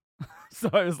orchestra. So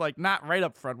I was like not right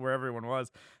up front where everyone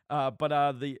was, but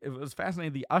it was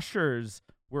fascinating. The ushers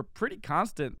were pretty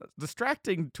constant,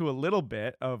 distracting to a little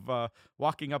bit of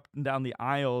walking up and down the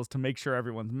aisles to make sure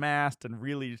everyone's masked and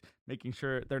really making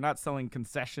sure they're not selling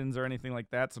concessions or anything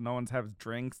like that, so no one's has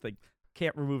drinks. They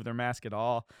can't remove their mask at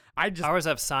all. Ours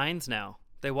have signs now.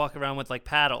 They walk around with like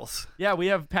paddles. Yeah, we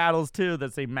have paddles too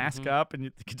that say mask up, and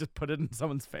you can just put it in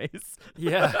someone's face.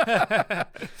 Yeah.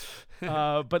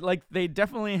 But like they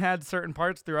definitely had certain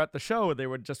parts throughout the show where they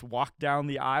would just walk down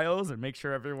the aisles and make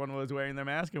sure everyone was wearing their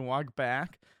mask and walk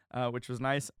back, which was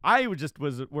nice. I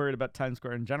was worried about Times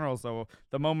Square in general, so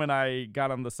the moment I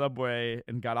got on the subway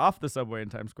and got off the subway in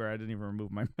Times Square, I didn't even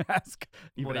remove my mask,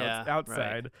 even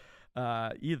outside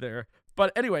either.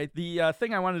 But anyway, the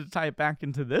thing I wanted to tie it back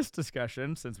into this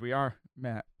discussion, since we are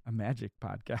a magic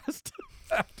podcast,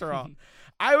 after all,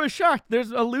 I was shocked. There's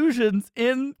illusions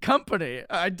in Company.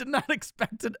 I did not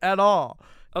expect it at all.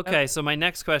 Okay, so my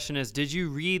next question is, did you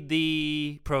read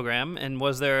the program, and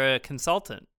was there a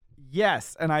consultant?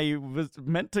 Yes, and I was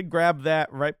meant to grab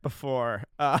that right before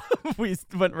we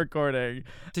went recording.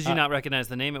 Did you not recognize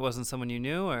the name? It wasn't someone you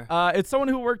knew, or? It's someone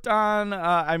who worked on.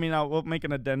 We'll make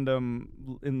an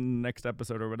addendum in the next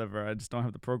episode or whatever. I just don't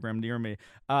have the program near me.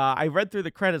 I read through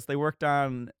the credits. They worked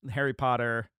on Harry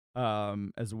Potter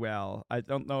as well. I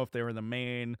don't know if they were the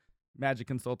main magic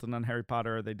consultant on Harry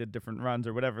Potter, or they did different runs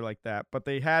or whatever like that. But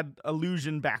they had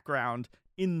illusion background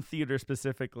in theater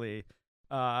specifically.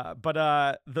 But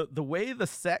the way the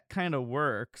set kind of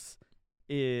works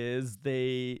is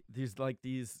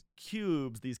these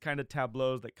cubes, these kind of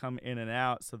tableaus that come in and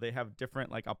out. So they have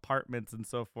different like apartments and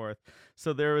so forth.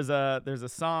 So there's a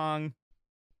song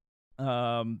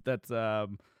that's I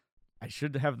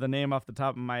should have the name off the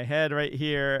top of my head right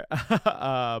here.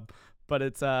 But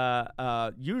it's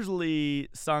usually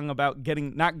sung about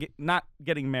not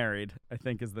getting married, I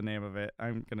think is the name of it.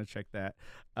 I'm gonna check that.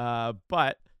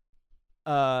 But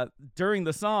during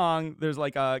the song, there's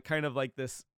like a kind of like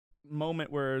this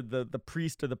moment where the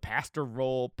priest or the pastor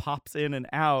role pops in and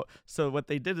out. So what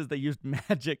they did is they used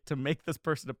magic to make this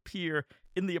person appear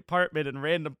in the apartment in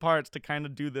random parts to kind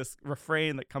of do this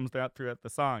refrain that comes out throughout the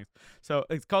songs. So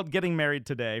it's called Getting Married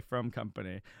Today from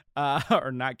Company,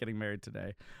 or Not Getting Married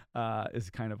Today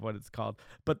is kind of what it's called.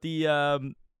 But there's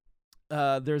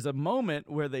a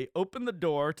moment where they open the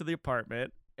door to the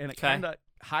apartment and it kind of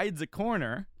hides a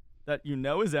corner that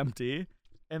is empty,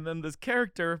 and then this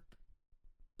character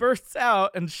bursts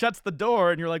out and shuts the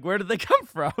door, and you're like, where did they come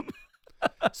from?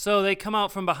 So they come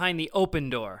out from behind the open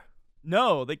door.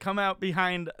 No, they come out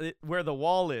behind where the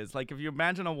wall is. Like if you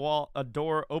imagine a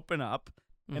door open up,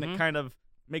 and it kind of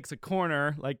makes a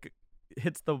corner, like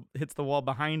hits the wall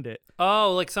behind it.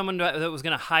 Oh, like someone that was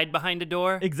gonna hide behind a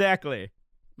door? Exactly.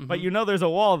 but you know there's a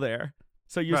wall there.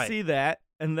 So you Right. see that,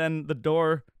 and then the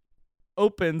door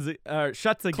opens,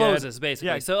 shuts again. Closes, basically.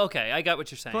 Yeah. So, okay, I got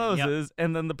what you're saying. Yep. Closes,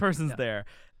 and then the person's Yep. there.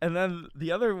 And then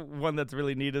the other one that's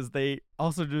really neat is they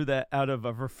also do that out of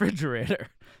a refrigerator.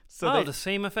 So The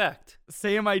same effect.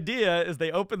 same idea is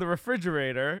they open the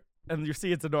refrigerator, and you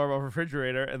see it's a normal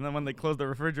refrigerator, and then when they close the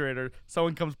refrigerator,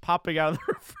 someone comes popping out of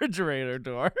the refrigerator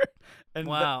door. And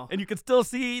Wow. and you can still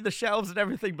see the shelves and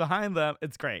everything behind them.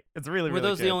 It's great. It's really, Were really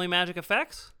those good. the only magic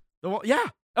effects? Yeah.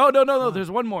 Oh, no. Wow.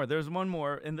 There's one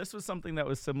more. And this was something that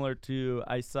was similar to,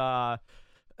 I saw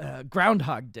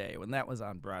Groundhog Day when that was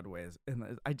on Broadway.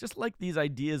 And I just like these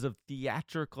ideas of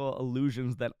theatrical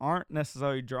illusions that aren't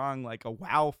necessarily drawing like a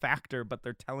wow factor, but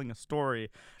they're telling a story.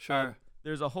 Sure.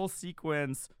 There's a whole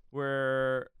sequence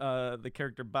where the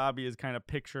character Bobby is kind of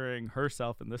picturing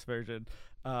herself in this version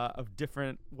of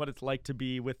different what it's like to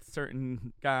be with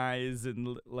certain guys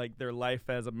and like their life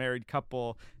as a married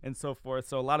couple and so forth.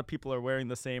 So a lot of people are wearing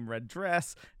the same red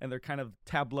dress and they're kind of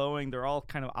tableauing. They're all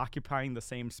kind of occupying the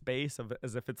same space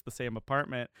as if it's the same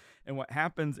apartment. And what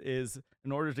happens is,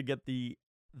 in order to get the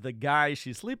guy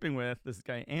she's sleeping with, this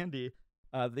guy Andy,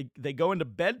 they go into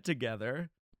bed together.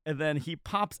 And then he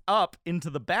pops up into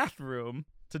the bathroom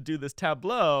to do this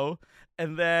tableau.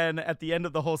 And then at the end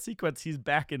of the whole sequence, he's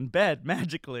back in bed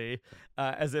magically,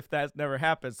 as if that never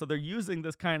happened. So they're using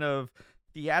this kind of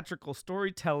theatrical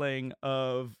storytelling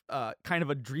of kind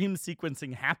of a dream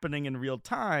sequencing happening in real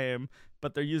time,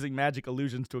 but they're using magic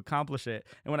illusions to accomplish it.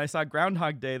 And when I saw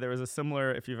Groundhog Day, there was a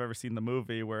similar, if you've ever seen the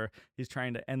movie, where he's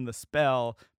trying to end the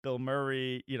spell. Bill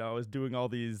Murray, is doing all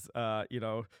these,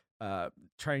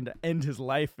 trying to end his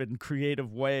life in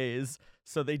creative ways.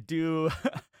 So they do,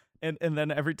 and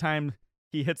then every time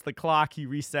he hits the clock, he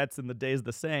resets and the day's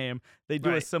the same. They do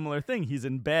a Right. similar thing. He's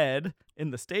in bed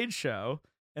in the stage show,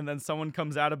 and then someone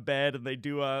comes out of bed and they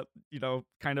do a,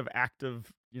 kind of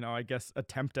active, I guess,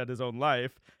 attempt at his own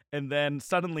life. And then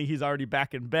suddenly he's already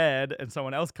back in bed and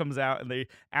someone else comes out and they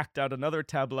act out another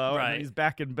tableau and Right. then he's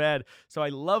back in bed. So I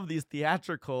love these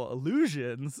theatrical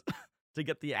illusions to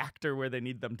get the actor where they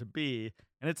need them to be.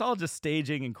 And it's all just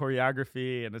staging and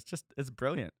choreography, and it's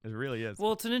brilliant. It really is.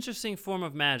 Well, it's an interesting form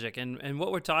of magic, and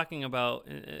what we're talking about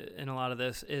in a lot of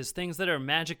this is things that are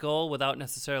magical without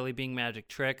necessarily being magic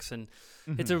tricks, and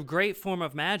it's a great form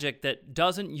of magic that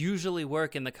doesn't usually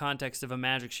work in the context of a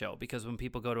magic show, because when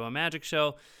people go to a magic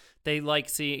show, they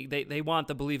they want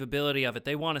the believability of it.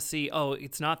 They want to see, oh,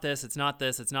 it's not this, it's not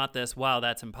this, it's not this. Wow,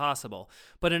 that's impossible.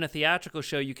 But in a theatrical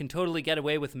show, you can totally get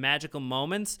away with magical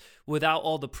moments without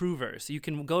all the provers. You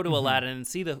can go to Aladdin and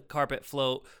see the carpet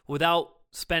float without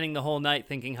spending the whole night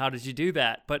thinking, how did you do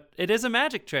that? But it is a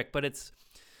magic trick, but it's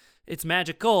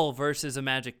magical versus a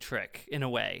magic trick in a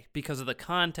way because of the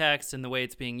context and the way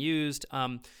it's being used.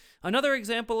 Another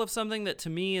example of something that to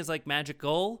me is like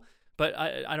magical, but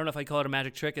I don't know if I call it a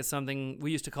magic trick, is something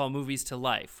we used to call movies to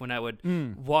life, when I would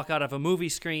walk out of a movie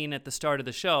screen at the start of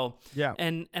the show. Yeah.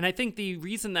 And I think the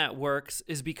reason that works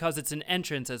is because it's an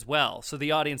entrance as well. So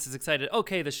the audience is excited,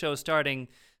 okay, the show's starting,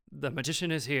 the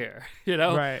magician is here,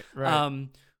 Right.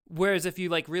 Whereas if you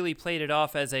like really played it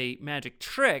off as a magic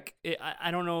trick,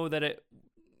 I don't know that it,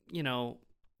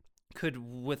 could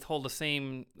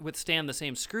withstand the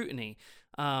same scrutiny.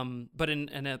 But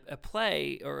in a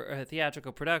play or a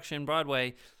theatrical production,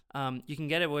 Broadway, you can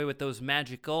get away with those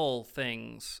magical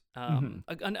things.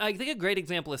 I think a great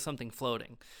example is something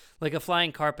floating, like a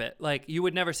flying carpet. Like you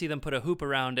would never see them put a hoop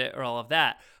around it or all of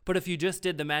that. But if you just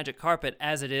did the magic carpet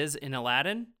as it is in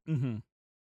Aladdin,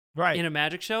 Right. in a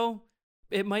magic show,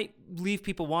 it might leave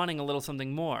people wanting a little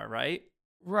something more, right?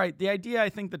 Right. The idea, I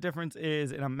think the difference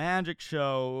is in a magic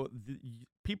show,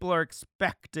 people are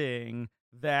expecting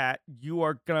that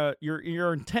your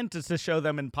intent is to show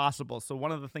them impossible. So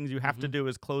one of the things you have to do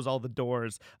is close all the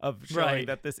doors of showing Right.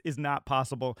 that this is not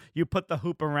possible. You put the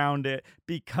hoop around it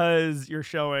because you're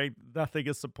showing nothing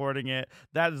is supporting it.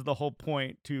 That is the whole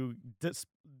point, to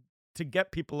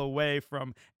get people away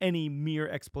from any mere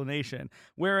explanation.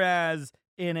 Whereas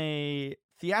in a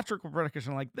theatrical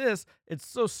production like this, it's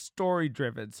so story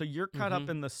driven. So you're caught up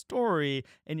in the story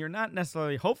and you're not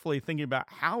necessarily, hopefully, thinking about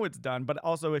how it's done. But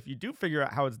also, if you do figure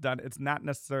out how it's done, it's not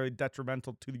necessarily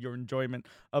detrimental to your enjoyment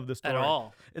of the story. At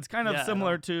all. It's kind of Yeah, at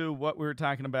similar all. to what we were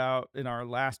talking about in our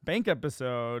last bank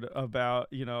episode about,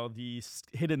 the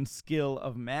hidden skill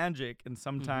of magic. And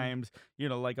sometimes,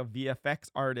 like a VFX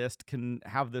artist can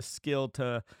have the skill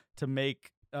to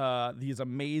make these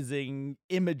amazing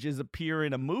images appear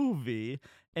in a movie,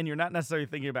 and you're not necessarily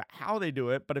thinking about how they do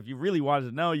it, but if you really wanted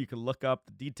to know, you can look up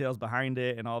the details behind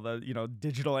it and all the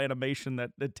digital animation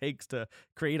that it takes to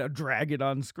create a dragon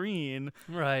on screen.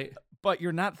 Right. but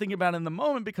you're not thinking about it in the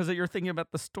moment because you're thinking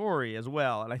about the story as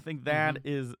well. And I think that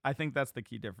Mm-hmm. I think that's the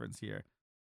key difference here.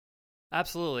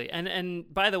 Absolutely. And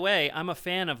by the way, I'm a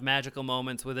fan of magical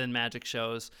moments within magic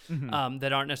shows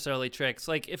that aren't necessarily tricks.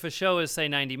 Like if a show is, say,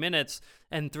 90 minutes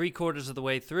and 3/4 of the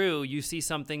way through, you see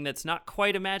something that's not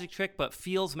quite a magic trick but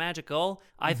feels magical,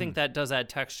 I think that does add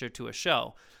texture to a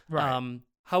show. Right.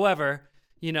 However,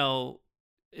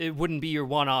 it wouldn't be your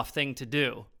one-off thing to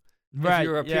do. Right. If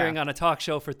you're appearing on a talk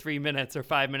show for 3 minutes or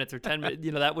 5 minutes or 10 minutes,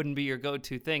 that wouldn't be your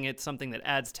go-to thing. It's something that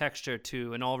adds texture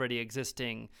to an already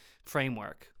existing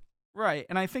framework. Right.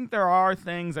 And I think there are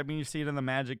things, I mean, you see it in the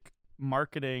magic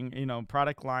marketing,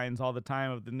 product lines all the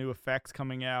time of the new effects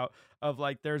coming out of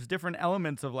like, there's different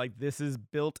elements of like, this is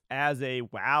built as a,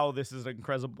 wow, this is an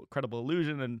incredible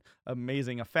illusion and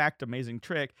amazing effect, amazing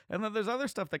trick. And then there's other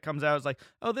stuff that comes out as like,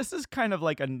 oh, this is kind of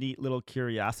like a neat little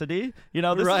curiosity. This is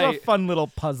a Right. fun little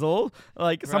puzzle.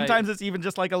 Like sometimes Right. it's even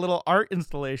just like a little art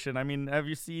installation. I mean, have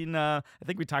you seen, I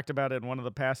think we talked about it in one of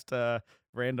the past,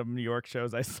 random New York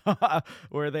shows I saw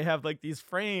where they have like these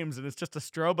frames and it's just a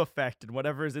strobe effect and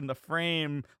whatever is in the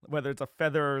frame, whether it's a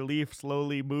feather or leaf,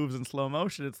 slowly moves in slow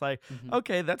motion. It's like,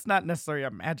 okay, that's not necessarily a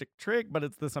magic trick, but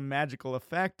it's a magical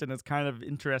effect and it's kind of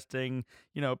interesting,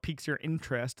 piques your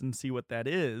interest and see what that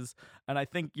is. And I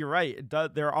think you're right.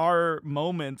 There are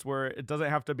moments where it doesn't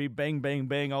have to be bang, bang,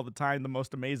 bang all the time, the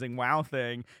most amazing wow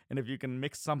thing. And if you can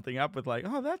mix something up with like,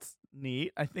 oh, that's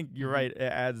neat, I think you're right. It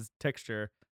adds texture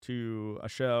to a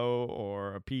show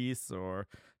or a piece or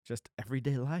just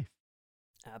everyday life.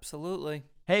 Absolutely.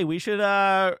 Hey, we should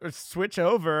switch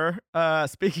over.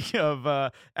 Speaking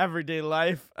of everyday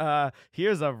life,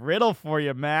 here's a riddle for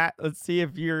you, Matt. Let's see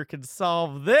if you can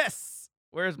solve this.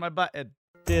 Where's my button?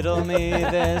 Diddle me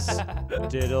this,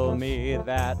 diddle me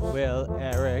that. Will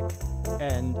Eric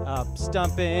end up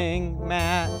stumping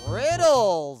Matt?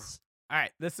 Riddles! All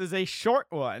right, this is a short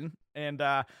one, and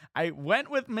I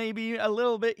went with maybe a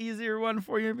little bit easier one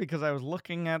for you because I was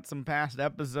looking at some past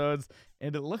episodes,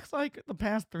 and it looks like the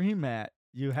past 3, Matt,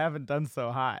 you haven't done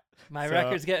so hot. My So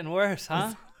record's getting worse,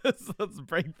 huh? let's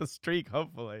break the streak,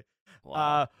 hopefully.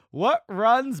 Wow. What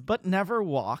runs but never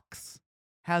walks,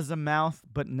 has a mouth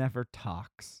but never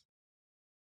talks?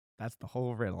 That's the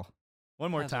whole riddle. One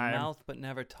more Has time. a mouth but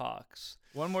never talks.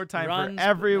 One more time Runs for but never-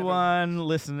 everyone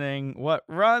listening. What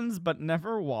runs but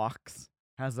never walks,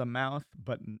 has a mouth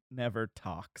but never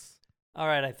talks? All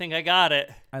right, I think I got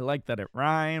it. I like that it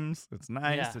rhymes. It's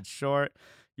nice. Yeah. It's short.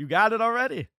 You got it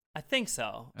already. I think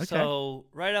so. Okay. So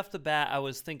right off the bat, I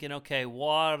was thinking, okay,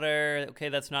 water. Okay,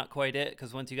 that's not quite it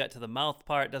because once you got to the mouth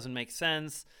part, it doesn't make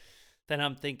sense. Then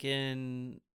I'm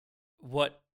thinking,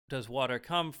 what does water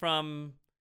come from?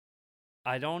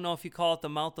 I don't know if you call it the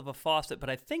mouth of a faucet, but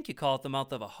I think you call it the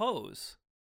mouth of a hose.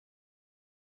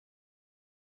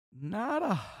 Not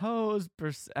a hose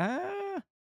per se.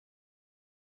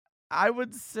 I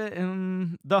would say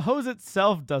the hose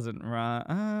itself doesn't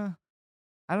run.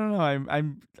 I don't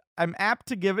know. I'm apt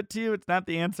to give it to you. It's not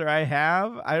the answer I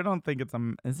have. I don't think it's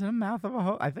a. Is it a mouth of a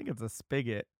hose? I think it's a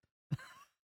spigot.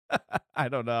 I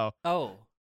don't know. Oh,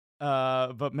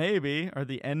 But maybe, or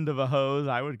the end of a hose,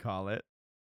 I would call it.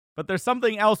 But there's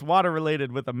something else water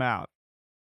related with a mouth.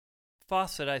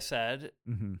 faucet, I said.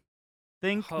 Mm-hmm.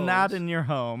 Think not Hose. in your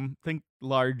home. Think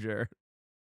larger.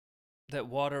 That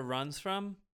water runs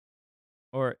from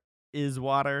Or is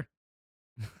water.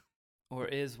 or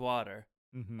is water.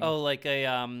 Mm-hmm. Oh, like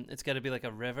it's got to be like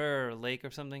a river or a lake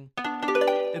or something.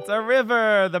 It's a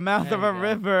river. The mouth There of a you go.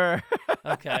 river.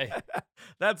 Okay.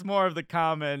 That's more of the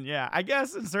common. Yeah. I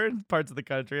guess in certain parts of the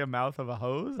country, a mouth of a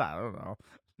hose. I don't know.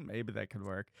 Maybe that could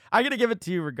work. I'm going to give it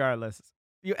to you regardless.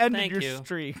 You ended Thank your you.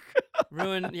 streak.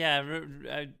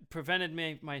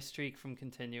 Prevented my streak from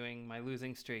continuing, my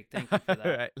losing streak. Thank you for that.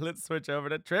 All right. Let's switch over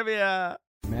to trivia.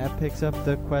 Matt picks up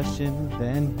the question,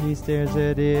 then he stares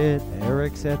at it.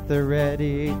 Eric's at the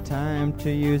ready, time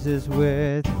to use his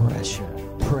wit. Pressure,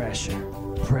 pressure,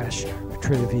 pressure.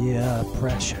 Trivia,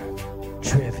 pressure,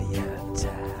 trivia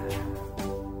time.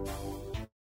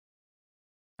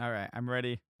 All right. I'm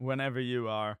ready whenever you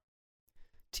are.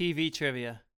 TV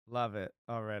trivia. Love it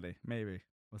already. Maybe.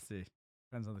 We'll see.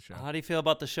 Depends on the show. How do you feel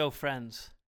about the show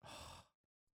Friends?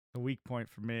 A weak point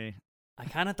for me. I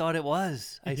kind of thought it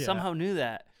was. I Yeah. somehow knew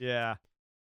that. Yeah.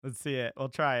 Let's see it. We'll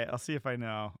try it. I'll see if I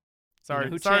know. You Sorry.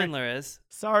 know who sorry. Chandler is.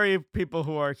 Sorry, people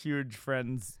who are huge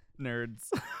Friends nerds.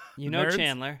 You know Nerds?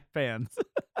 Chandler. Fans.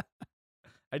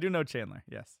 I do know Chandler.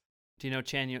 Yes. Do you know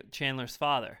Chandler's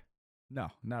father? No,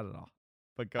 not at all.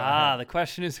 But go Ah, ahead. the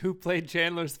question is who played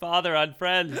Chandler's father on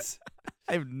Friends?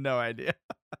 I have no idea.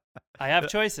 I have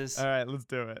choices. All right, let's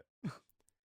do it.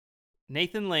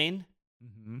 Nathan Lane,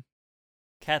 Mm-hmm.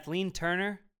 Kathleen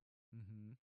Turner,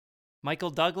 Mm-hmm. Michael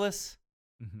Douglas,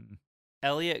 Mm-hmm.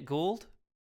 Elliot Gould.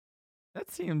 That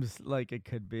seems like it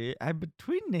could be. I'm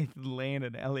between Nathan Lane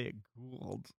and Elliot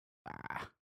Gould.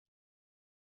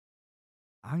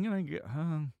 I'm gonna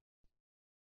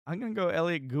go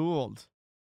Elliot Gould.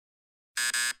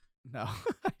 No,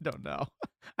 I don't know.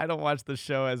 I don't watch the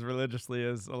show as religiously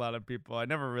as a lot of people. I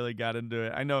never really got into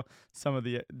it. I know some of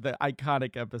the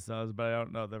iconic episodes, but I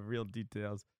don't know the real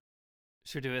details.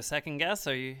 Should we do a second guess?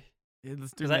 Or you? Yeah,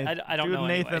 let's do 'Cause I don't know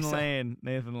Nathan anyway, so- Lane.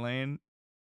 Nathan Lane.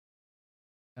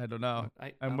 I don't know.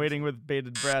 I'm I'm waiting with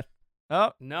bated breath.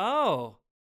 Oh, No.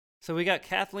 So we got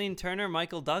Kathleen Turner,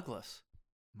 Michael Douglas.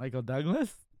 Michael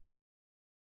Douglas?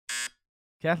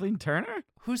 Kathleen Turner?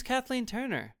 Who's Kathleen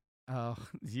Turner? Oh,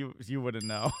 you wouldn't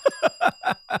know.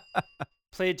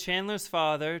 Played Chandler's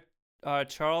father,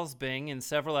 Charles Bing, in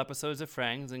several episodes of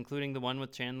Friends, including the one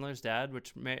with Chandler's dad,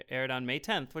 which aired on May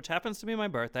 10th, which happens to be my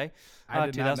birthday. I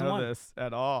did not 2001. know this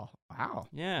at all. Wow.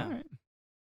 Yeah. All right.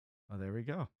 Well, there we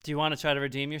go. Do you want to try to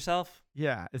redeem yourself?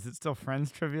 Yeah. Is it still Friends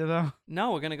trivia, though?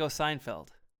 No, we're going to go Seinfeld.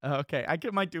 Okay.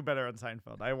 Might do better on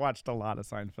Seinfeld. I watched a lot of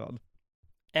Seinfeld.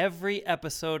 Every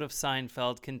episode of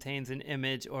Seinfeld contains an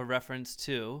image or reference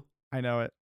to... I know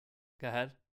it. Go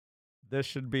ahead. This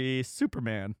should be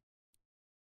Superman.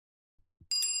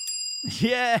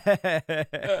 Yeah.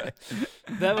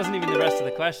 That wasn't even the rest of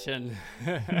the question.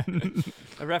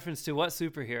 A reference to what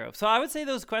superhero? So I would say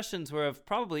those questions were of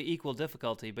probably equal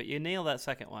difficulty, but you nailed that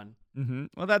second one. Mm-hmm.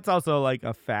 Well, that's also like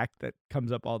a fact that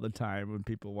comes up all the time when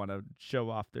people want to show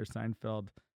off their Seinfeld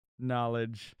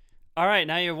knowledge. All right,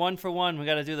 now you're 1 for 1. We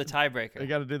got to do the tiebreaker. We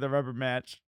got to do the rubber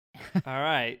match. All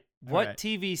right. All What right.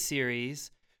 TV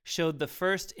series showed the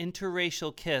first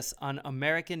interracial kiss on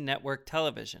American network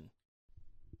television?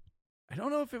 I don't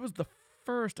know if it was the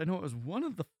first. I know it was one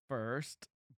of the first,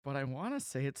 but I want to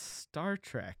say it's Star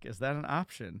Trek. Is that an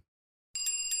option?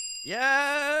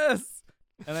 Yes.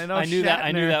 And I know I knew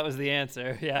Shatner, that was the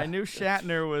answer. Yeah. I knew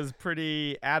Shatner was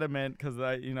pretty adamant because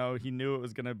he knew it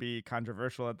was going to be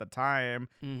controversial at the time,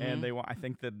 Mhm. and I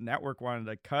think the network wanted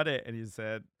to cut it, and he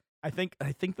said, I think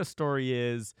the story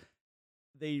is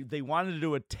they wanted to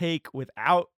do a take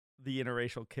without the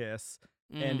interracial kiss,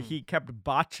 and Mm. he kept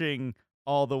botching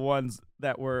all the ones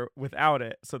that were without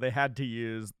it, so they had to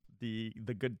use the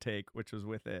good take, which was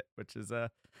with it, which is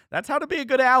that's how to be a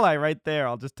good ally right there.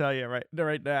 I'll just tell you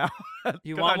right now.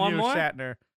 You Good want on one more?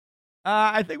 Shatner?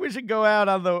 I think we should go out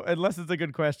on unless it's a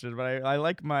good question, but I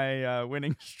like my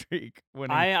winning streak. I'm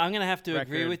gonna have to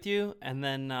agree record. with you, and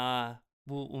then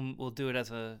we'll do it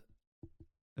as a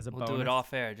bonus. do it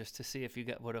off air just to see if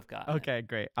you would have gotten. Okay,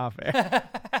 great. Off air.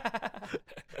 It.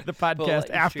 The We'll podcast let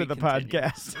your after streak the continue.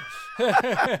 podcast.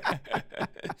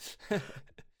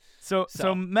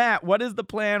 So Matt, what is the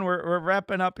plan? We're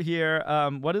wrapping up here.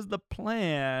 What is the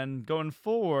plan going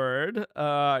forward?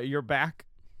 You're back.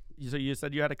 So you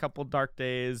said you had a couple dark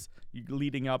days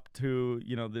leading up to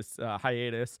this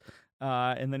hiatus,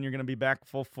 and then you're gonna be back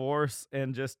full force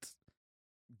and just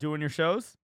doing your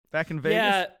shows back in Vegas.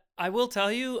 Yeah, I will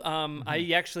tell you,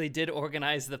 I actually did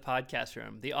organize the podcast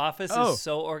room. The office is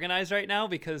so organized right now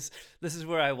because this is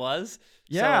where I was.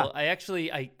 Yeah. So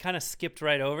I kind of skipped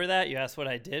right over that. You asked what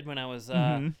I did when I was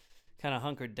kind of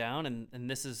hunkered down, and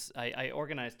this is I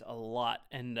organized a lot,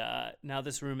 and now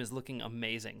this room is looking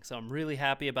amazing. So I'm really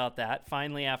happy about that.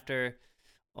 Finally, after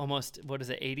almost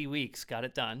 80 weeks, got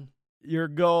it done. Your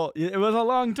goal. It was a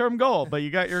long-term goal, but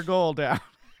you got your goal down.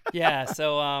 Yeah,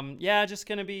 so just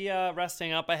gonna be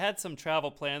resting up. I had some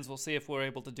travel plans. We'll see if we're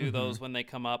able to do those when they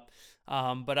come up.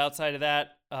 But outside of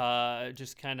that,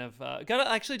 just kind of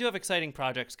actually do have exciting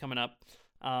projects coming up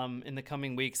in the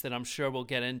coming weeks that I'm sure we'll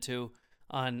get into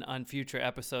on future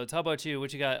episodes. How about you?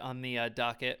 What you got on the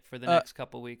docket for the next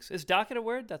couple weeks? Is docket a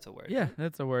word? That's a word. Yeah,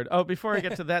 that's a word. Oh, before I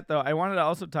get to that, though, I wanted to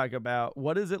also talk about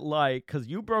what is it like, because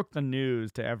you broke the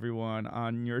news to everyone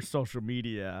on your social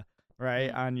media,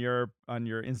 right? On your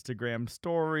Instagram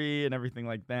story and everything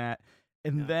like that.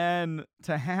 And then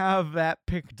to have that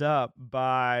picked up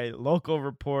by local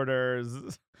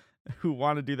reporters who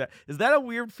want to do that. Is that a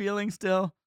weird feeling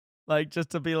still? Like, just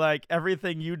to be like,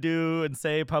 everything you do and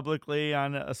say publicly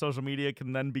on a social media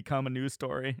can then become a news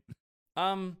story?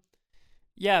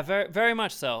 Yeah, very, very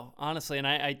much so, honestly. And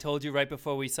I told you right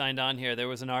before we signed on here, there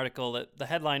was an article that the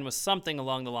headline was something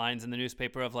along the lines in the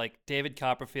newspaper of like, David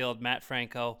Copperfield, Matt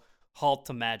Franco, halt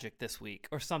to magic this week,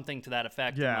 or something to that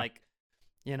effect. Yeah. And like,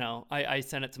 I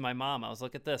sent it to my mom. I was,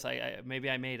 look at this. Maybe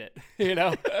I made it.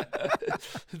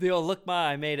 The old look, Ma,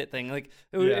 I made it thing. Like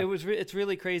it's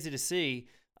really crazy to see.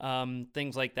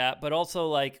 things like that. But also,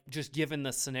 like, just given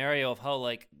the scenario of how,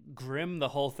 like, grim the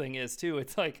whole thing is, too.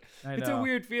 It's like, it's a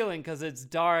weird feeling because it's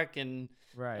dark and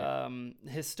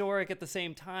historic at the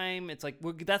same time. It's like,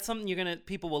 that's something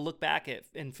people will look back at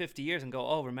in 50 years and go,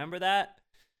 oh, remember that?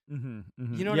 You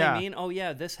know what I mean? Oh,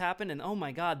 yeah, this happened. And oh,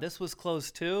 my God, this was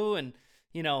close, too. And,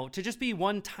 you know, to just be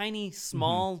one tiny,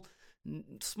 small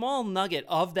nugget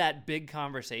of that big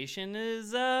conversation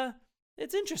is,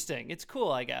 it's interesting. It's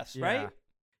cool, I guess, right?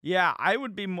 Yeah, I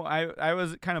would be more. I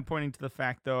was kind of pointing to the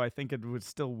fact, though, I think it was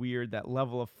still weird, that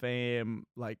level of fame.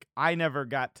 Like, I never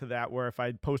got to that where if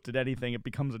I posted anything, it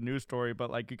becomes a news story. But,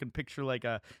 like, you can picture, like,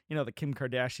 the Kim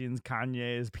Kardashians,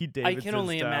 Kanye's, Pete Davidson. I can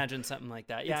only imagine something like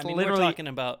that. Yeah, I mean, we're talking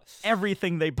about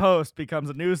everything they post becomes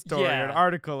a news story or an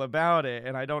article about it.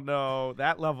 And I don't know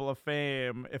that level of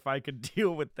fame, if I could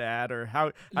deal with that, or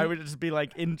how I would just be,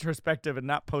 like, introspective and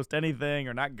not post anything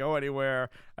or not go anywhere.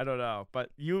 I don't know.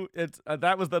 But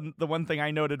that was the one thing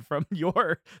I noted from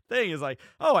your thing is like,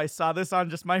 oh, I saw this on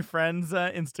just my friend's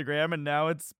Instagram, and now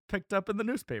it's picked up in the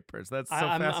newspapers. That's so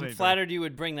fascinating. I'm flattered you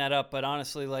would bring that up, but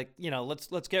honestly, like, you know,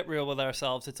 let's get real with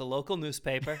ourselves. It's a local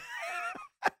newspaper,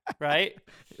 right?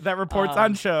 That reports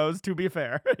on shows, to be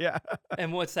fair. Yeah.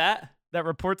 And what's that? That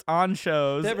reports on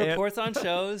shows. On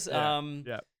shows.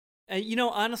 Yeah. And, you know,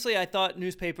 honestly, I thought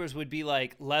newspapers would be,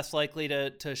 like, less likely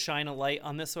to shine a light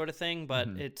on this sort of thing, but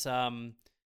it's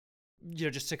you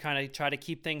know, just to kind of try to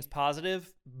keep things positive,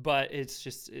 but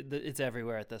it's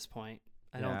everywhere at this point.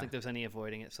 I don't think there's any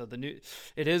avoiding it. So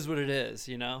it is what it is,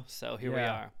 you know? So here we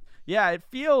are. Yeah,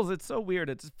 it's so weird.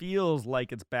 It feels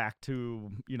like it's back to,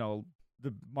 you know,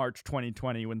 the March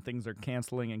 2020 when things are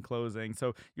canceling and closing.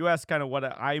 So you asked kind of what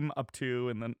I'm up to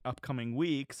in the upcoming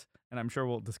weeks, and I'm sure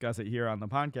we'll discuss it here on the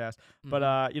podcast.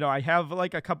 But, you know, I have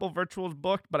like a couple virtuals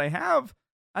booked, but I have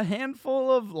a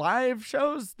handful of live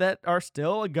shows that are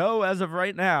still a go as of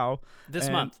right now. This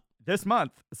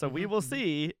month. So we will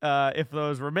see if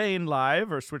those remain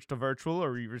live or switch to virtual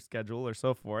or reschedule or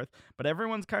so forth. But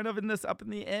everyone's kind of up in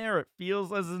the air. It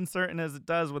feels as uncertain as it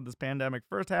does when this pandemic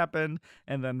first happened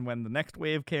and then when the next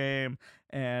wave came.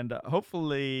 And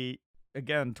hopefully,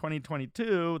 again,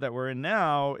 2022 that we're in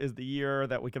now is the year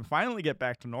that we can finally get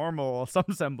back to normal, some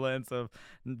semblance of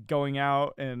going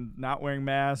out and not wearing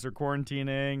masks or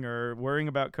quarantining or worrying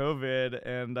about COVID.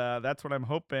 And that's what I'm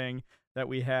hoping that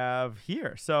we have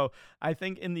here. So I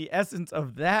think in the essence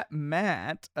of that,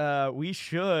 Matt, we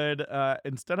should,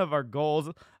 instead of our goals,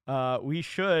 we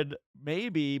should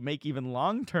maybe make even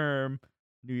long-term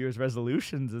New Year's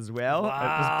resolutions as well. Wow.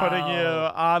 I'm just putting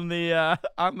you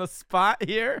on the spot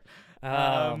here.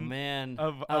 Oh, man.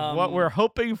 Of what we're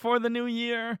hoping for the new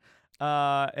year.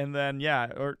 And then,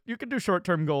 or you could do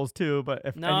short-term goals too, but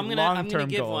if I'm gonna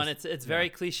give goals, one. It's very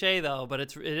cliche though, but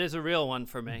it is a real one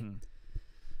for me.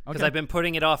 Because Okay. I've been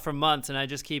putting it off for months, and I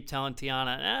just keep telling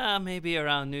Tiana, maybe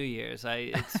around New Year's.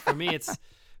 For me, it's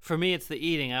the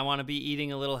eating. I want to be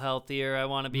eating a little healthier. I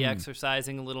want to be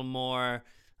exercising a little more.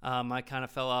 I kind of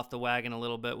fell off the wagon a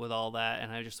little bit with all that,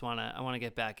 and I want to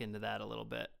get back into that a little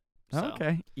bit. So,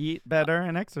 okay, eat better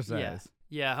and exercise.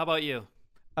 Yeah. How about you?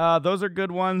 Those are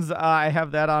good ones. I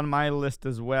have that on my list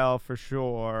as well for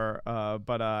sure.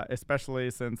 But especially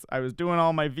since I was doing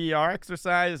all my VR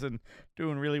exercise and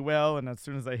doing really well, and as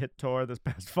soon as I hit tour this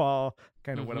past fall,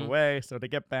 kind of went away. So to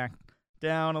get back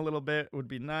down a little bit would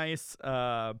be nice.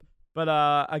 But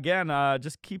again,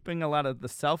 just keeping a lot of the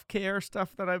self-care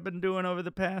stuff that I've been doing over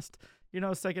the past,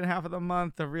 second half of the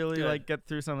month to really get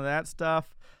through some of that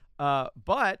stuff.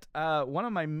 But one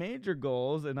of my major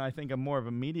goals, and I think a more of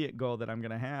immediate goal that I'm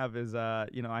going to have is, I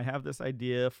have this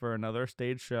idea for another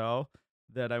stage show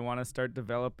that I want to start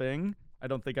developing. I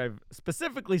don't think I've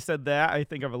specifically said that. I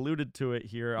think I've alluded to it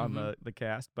here on the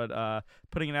cast, but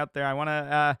putting it out there, I want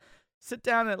to sit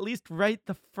down and at least write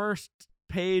the first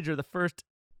page or the first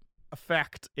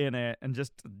effect in it and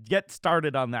just get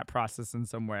started on that process in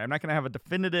some way. I'm not going to have a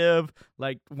definitive,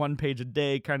 one page a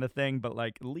day kind of thing, but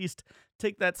at least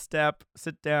take that step,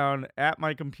 sit down at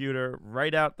my computer,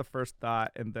 write out the first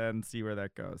thought, and then see where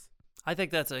that goes. I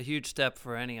think that's a huge step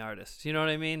for any artist. You know what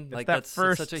I mean? It's That's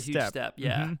such a huge step.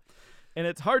 Yeah. Mm-hmm. And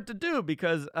it's hard to do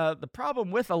because the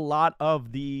problem with a lot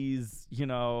of these,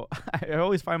 I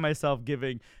always find myself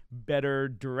giving better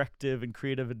directive and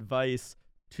creative advice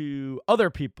to other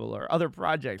people or other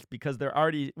projects because they're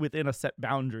already within a set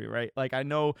boundary, right? I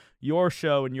know your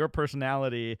show and your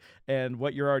personality and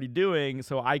what you're already doing,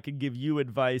 so I could give you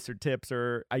advice or tips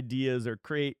or ideas or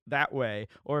create that way.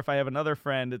 Or if I have another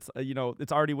friend, it's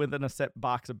it's already within a set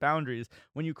box of boundaries.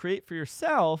 When you create for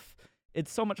yourself,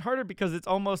 it's so much harder because it's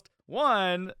almost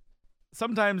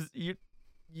sometimes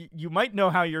you might know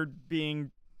how you're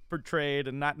being portrayed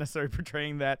and not necessarily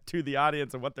portraying that to the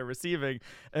audience and what they're receiving,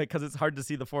 because it's hard to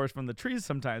see the forest from the trees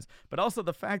sometimes. But also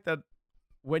the fact that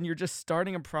when you're just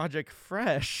starting a project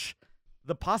fresh,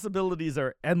 the possibilities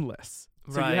are endless.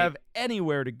 So you have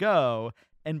anywhere to go.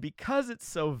 And because it's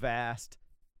so vast,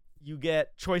 you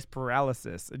get choice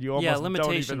paralysis, and you almost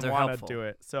don't even want to do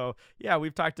it. So yeah,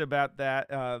 we've talked about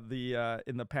that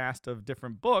in the past of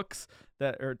different books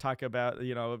that are talk about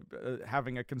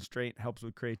having a constraint helps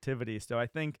with creativity. So I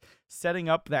think setting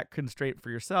up that constraint for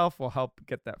yourself will help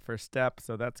get that first step.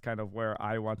 So that's kind of where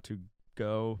I want to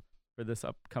go for this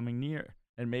upcoming year,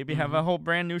 and maybe have a whole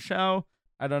brand new show.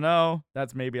 I don't know.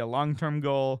 That's maybe a long-term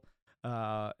goal,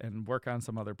 and work on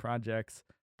some other projects.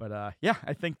 But yeah,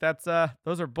 I think that's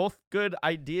those are both good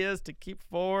ideas to keep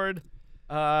forward.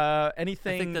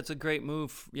 Anything? I think that's a great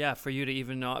move. Yeah, for you to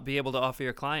even be able to offer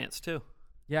your clients too.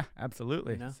 Yeah,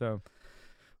 absolutely. So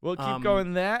we'll keep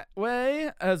going that way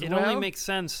as well. It only makes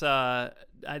sense.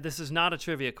 This is not a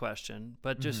trivia question,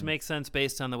 but just makes sense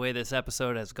based on the way this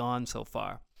episode has gone so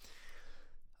far.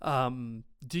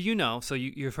 Do you know? So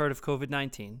you've heard of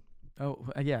COVID-19? Oh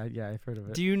yeah, I've heard of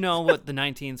it. Do you know what the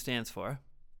 19 stands for?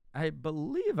 I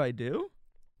believe I do.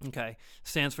 Okay.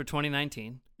 Stands for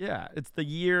 2019. Yeah, it's the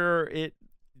year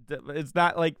it's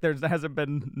not like there hasn't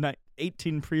been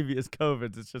 18 previous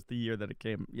COVIDs. It's just the year that it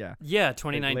came. Yeah. Yeah,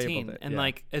 2019. And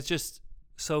like, it's just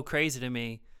so crazy to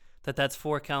me that that's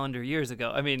 4 calendar years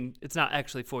ago. I mean, it's not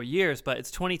actually 4 years, but it's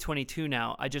 2022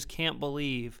 now. I just can't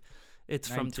believe it's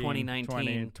 19, from 2019.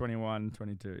 20, 21,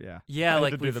 22, yeah. Yeah,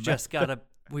 like we've just got to...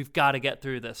 We've got to get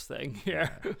through this thing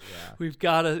here. Yeah. We've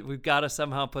got to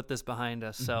somehow put this behind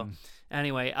us. So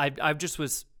anyway, I just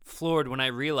was floored when I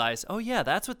realized, oh yeah,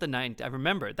 that's what I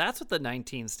remember. That's what the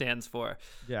 19 stands for.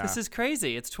 Yeah. This is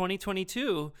crazy. It's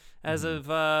 2022 as of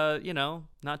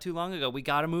not too long ago. We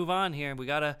got to move on here. We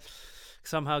got to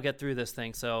somehow get through this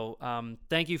thing. So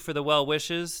thank you for the well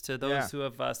wishes to those who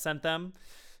have sent them,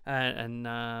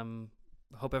 and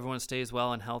hope everyone stays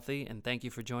well and healthy, and thank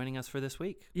you for joining us for this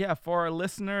week. Yeah, for our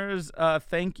listeners,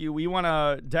 thank you. We want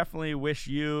to definitely wish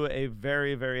you a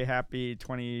very, very happy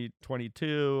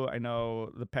 2022. I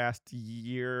know the past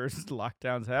years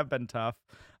lockdowns have been tough.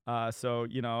 So,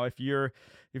 if you're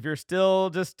still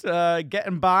just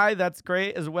getting by, that's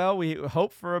great as well. We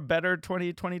hope for a better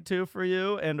 2022 for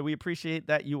you, and we appreciate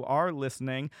that you are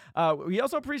listening. We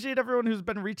also appreciate everyone who's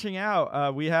been reaching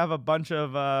out. We have a bunch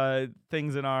of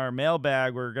things in our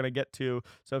mailbag we're going to get to.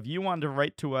 So if you want to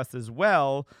write to us as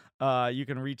well, you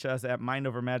can reach us at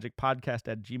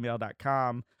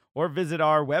mindovermagicpodcast@gmail.com or visit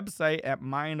our website at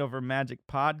Mind Over Magic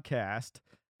Podcast.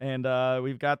 And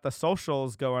we've got the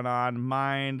socials going on,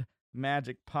 Mind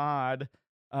Magic Pod.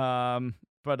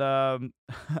 But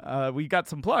we got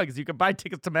some plugs. You can buy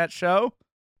tickets to Matt's show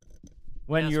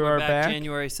when you are back.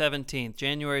 January 17th.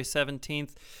 January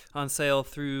 17th on sale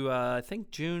through, I think,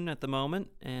 June at the moment.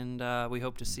 And we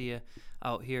hope to see you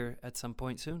out here at some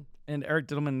point soon. And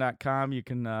ericdiddleman.com, you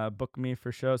can book me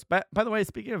for shows. By the way,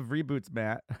 speaking of reboots,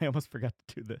 Matt, I almost forgot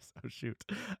to do this. Oh, shoot.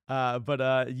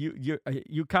 But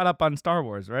you caught up on Star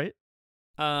Wars, right?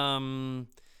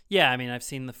 Yeah, I mean, I've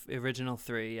seen the original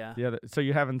 3, yeah. Yeah, so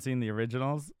you haven't seen the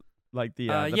originals? Like the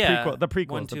prequels.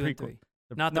 1, 2, and 3.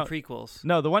 Not the prequels.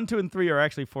 No, the 1, 2, and 3 are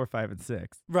actually 4, 5, and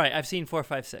 6. Right, I've seen 4,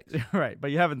 5, 6. Right,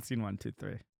 but you haven't seen 1, 2,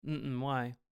 3.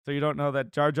 Why? So you don't know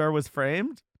that Jar Jar was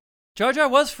framed? Jar Jar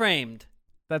was framed.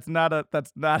 That's not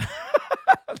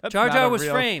Jar Jar was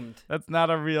framed. That's not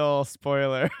a real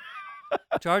spoiler.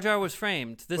 Jar Jar was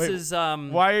framed. This is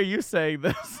Why are you saying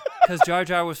this? Because Jar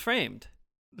Jar was framed.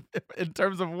 In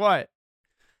terms of what?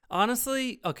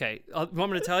 Honestly, okay. You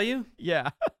want me to tell you?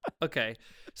 Yeah. Okay.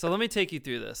 So let me take you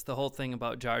through this. The whole thing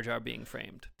about Jar Jar being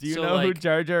framed. Do you know who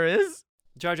Jar Jar is?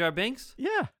 Jar Jar Binks?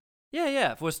 Yeah.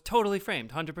 Yeah. Was totally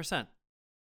framed, 100%.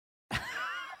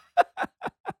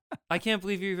 I can't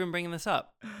believe you're even bringing this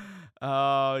up.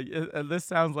 Oh, this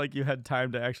sounds like you had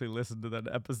time to actually listen to that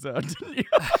episode, didn't you?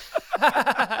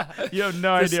 You have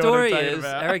no idea what I'm talking about. The story is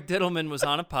Eric Diddleman was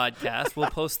on a podcast. We'll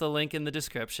post the link in the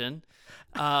description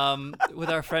with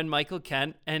our friend Michael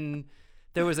Kent. And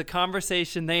there was a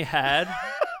conversation they had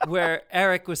where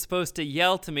Eric was supposed to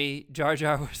yell to me, Jar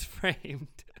Jar was framed.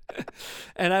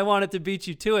 And I wanted to beat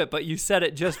you to it, but you said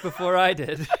it just before I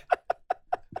did.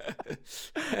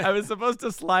 I was supposed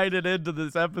to slide it into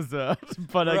this episode,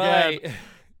 but again,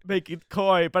 make it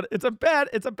coy. But it's a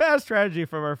bad strategy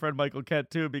from our friend Michael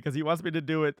Kent too, because he wants me to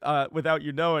do it without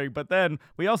you knowing. But then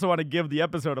we also want to give the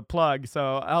episode a plug,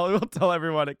 so I will tell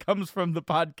everyone it comes from the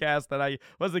podcast that I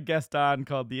was a guest on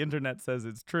called "The Internet Says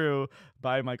It's True"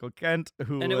 by Michael Kent,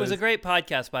 and it was a great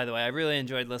podcast, by the way. I really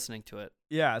enjoyed listening to it.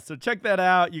 Yeah, so check that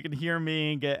out. You can hear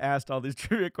me get asked all these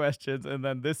trivia questions, and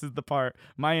then this is the part,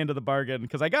 my end of the bargain,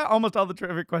 because I got almost all the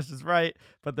trivia questions right,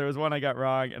 but there was one I got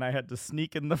wrong, and I had to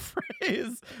sneak in the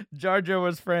phrase, Jar Jar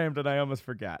was framed, and I almost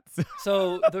forgot.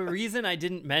 So the reason I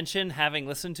didn't mention having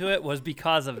listened to it was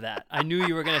because of that. I knew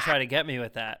you were going to try to get me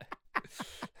with that.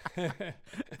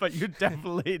 But you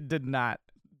definitely did not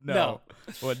know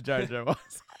what Jar Jar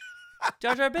was.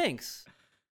 Jar Jar Binks.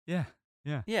 Yeah.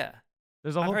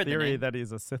 There's a I've whole heard the theory name. that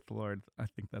he's a Sith Lord. I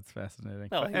think that's fascinating.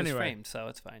 Well, But he was anyway. framed, so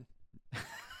it's fine.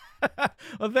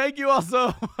 Well, thank you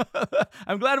also.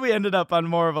 I'm glad we ended up on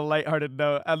more of a lighthearted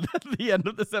note at the end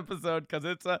of this episode because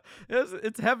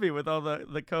it's heavy with all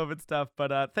the COVID stuff.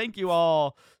 But thank you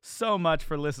all so much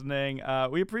for listening.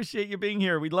 We appreciate you being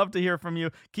here. We'd love to hear from you.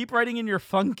 Keep writing in your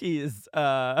funkies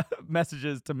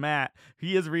messages to Matt.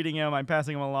 He is reading them. I'm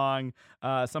passing them along.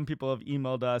 Some people have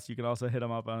emailed us. You can also hit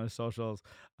him up on his socials.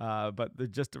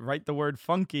 But just write the word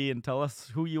funky and tell us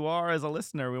who you are as a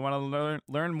listener. We want to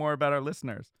learn more about our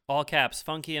listeners. All caps,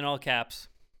 funky in all caps.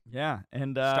 Yeah,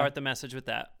 and Start the message with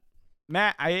that.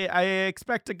 Matt, I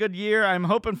expect a good year. I'm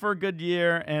hoping for a good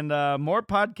year and more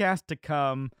podcasts to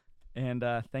come. And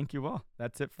thank you all.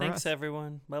 That's it for us. Thanks,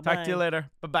 everyone. Bye-bye. Talk to you later.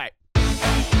 Bye-bye.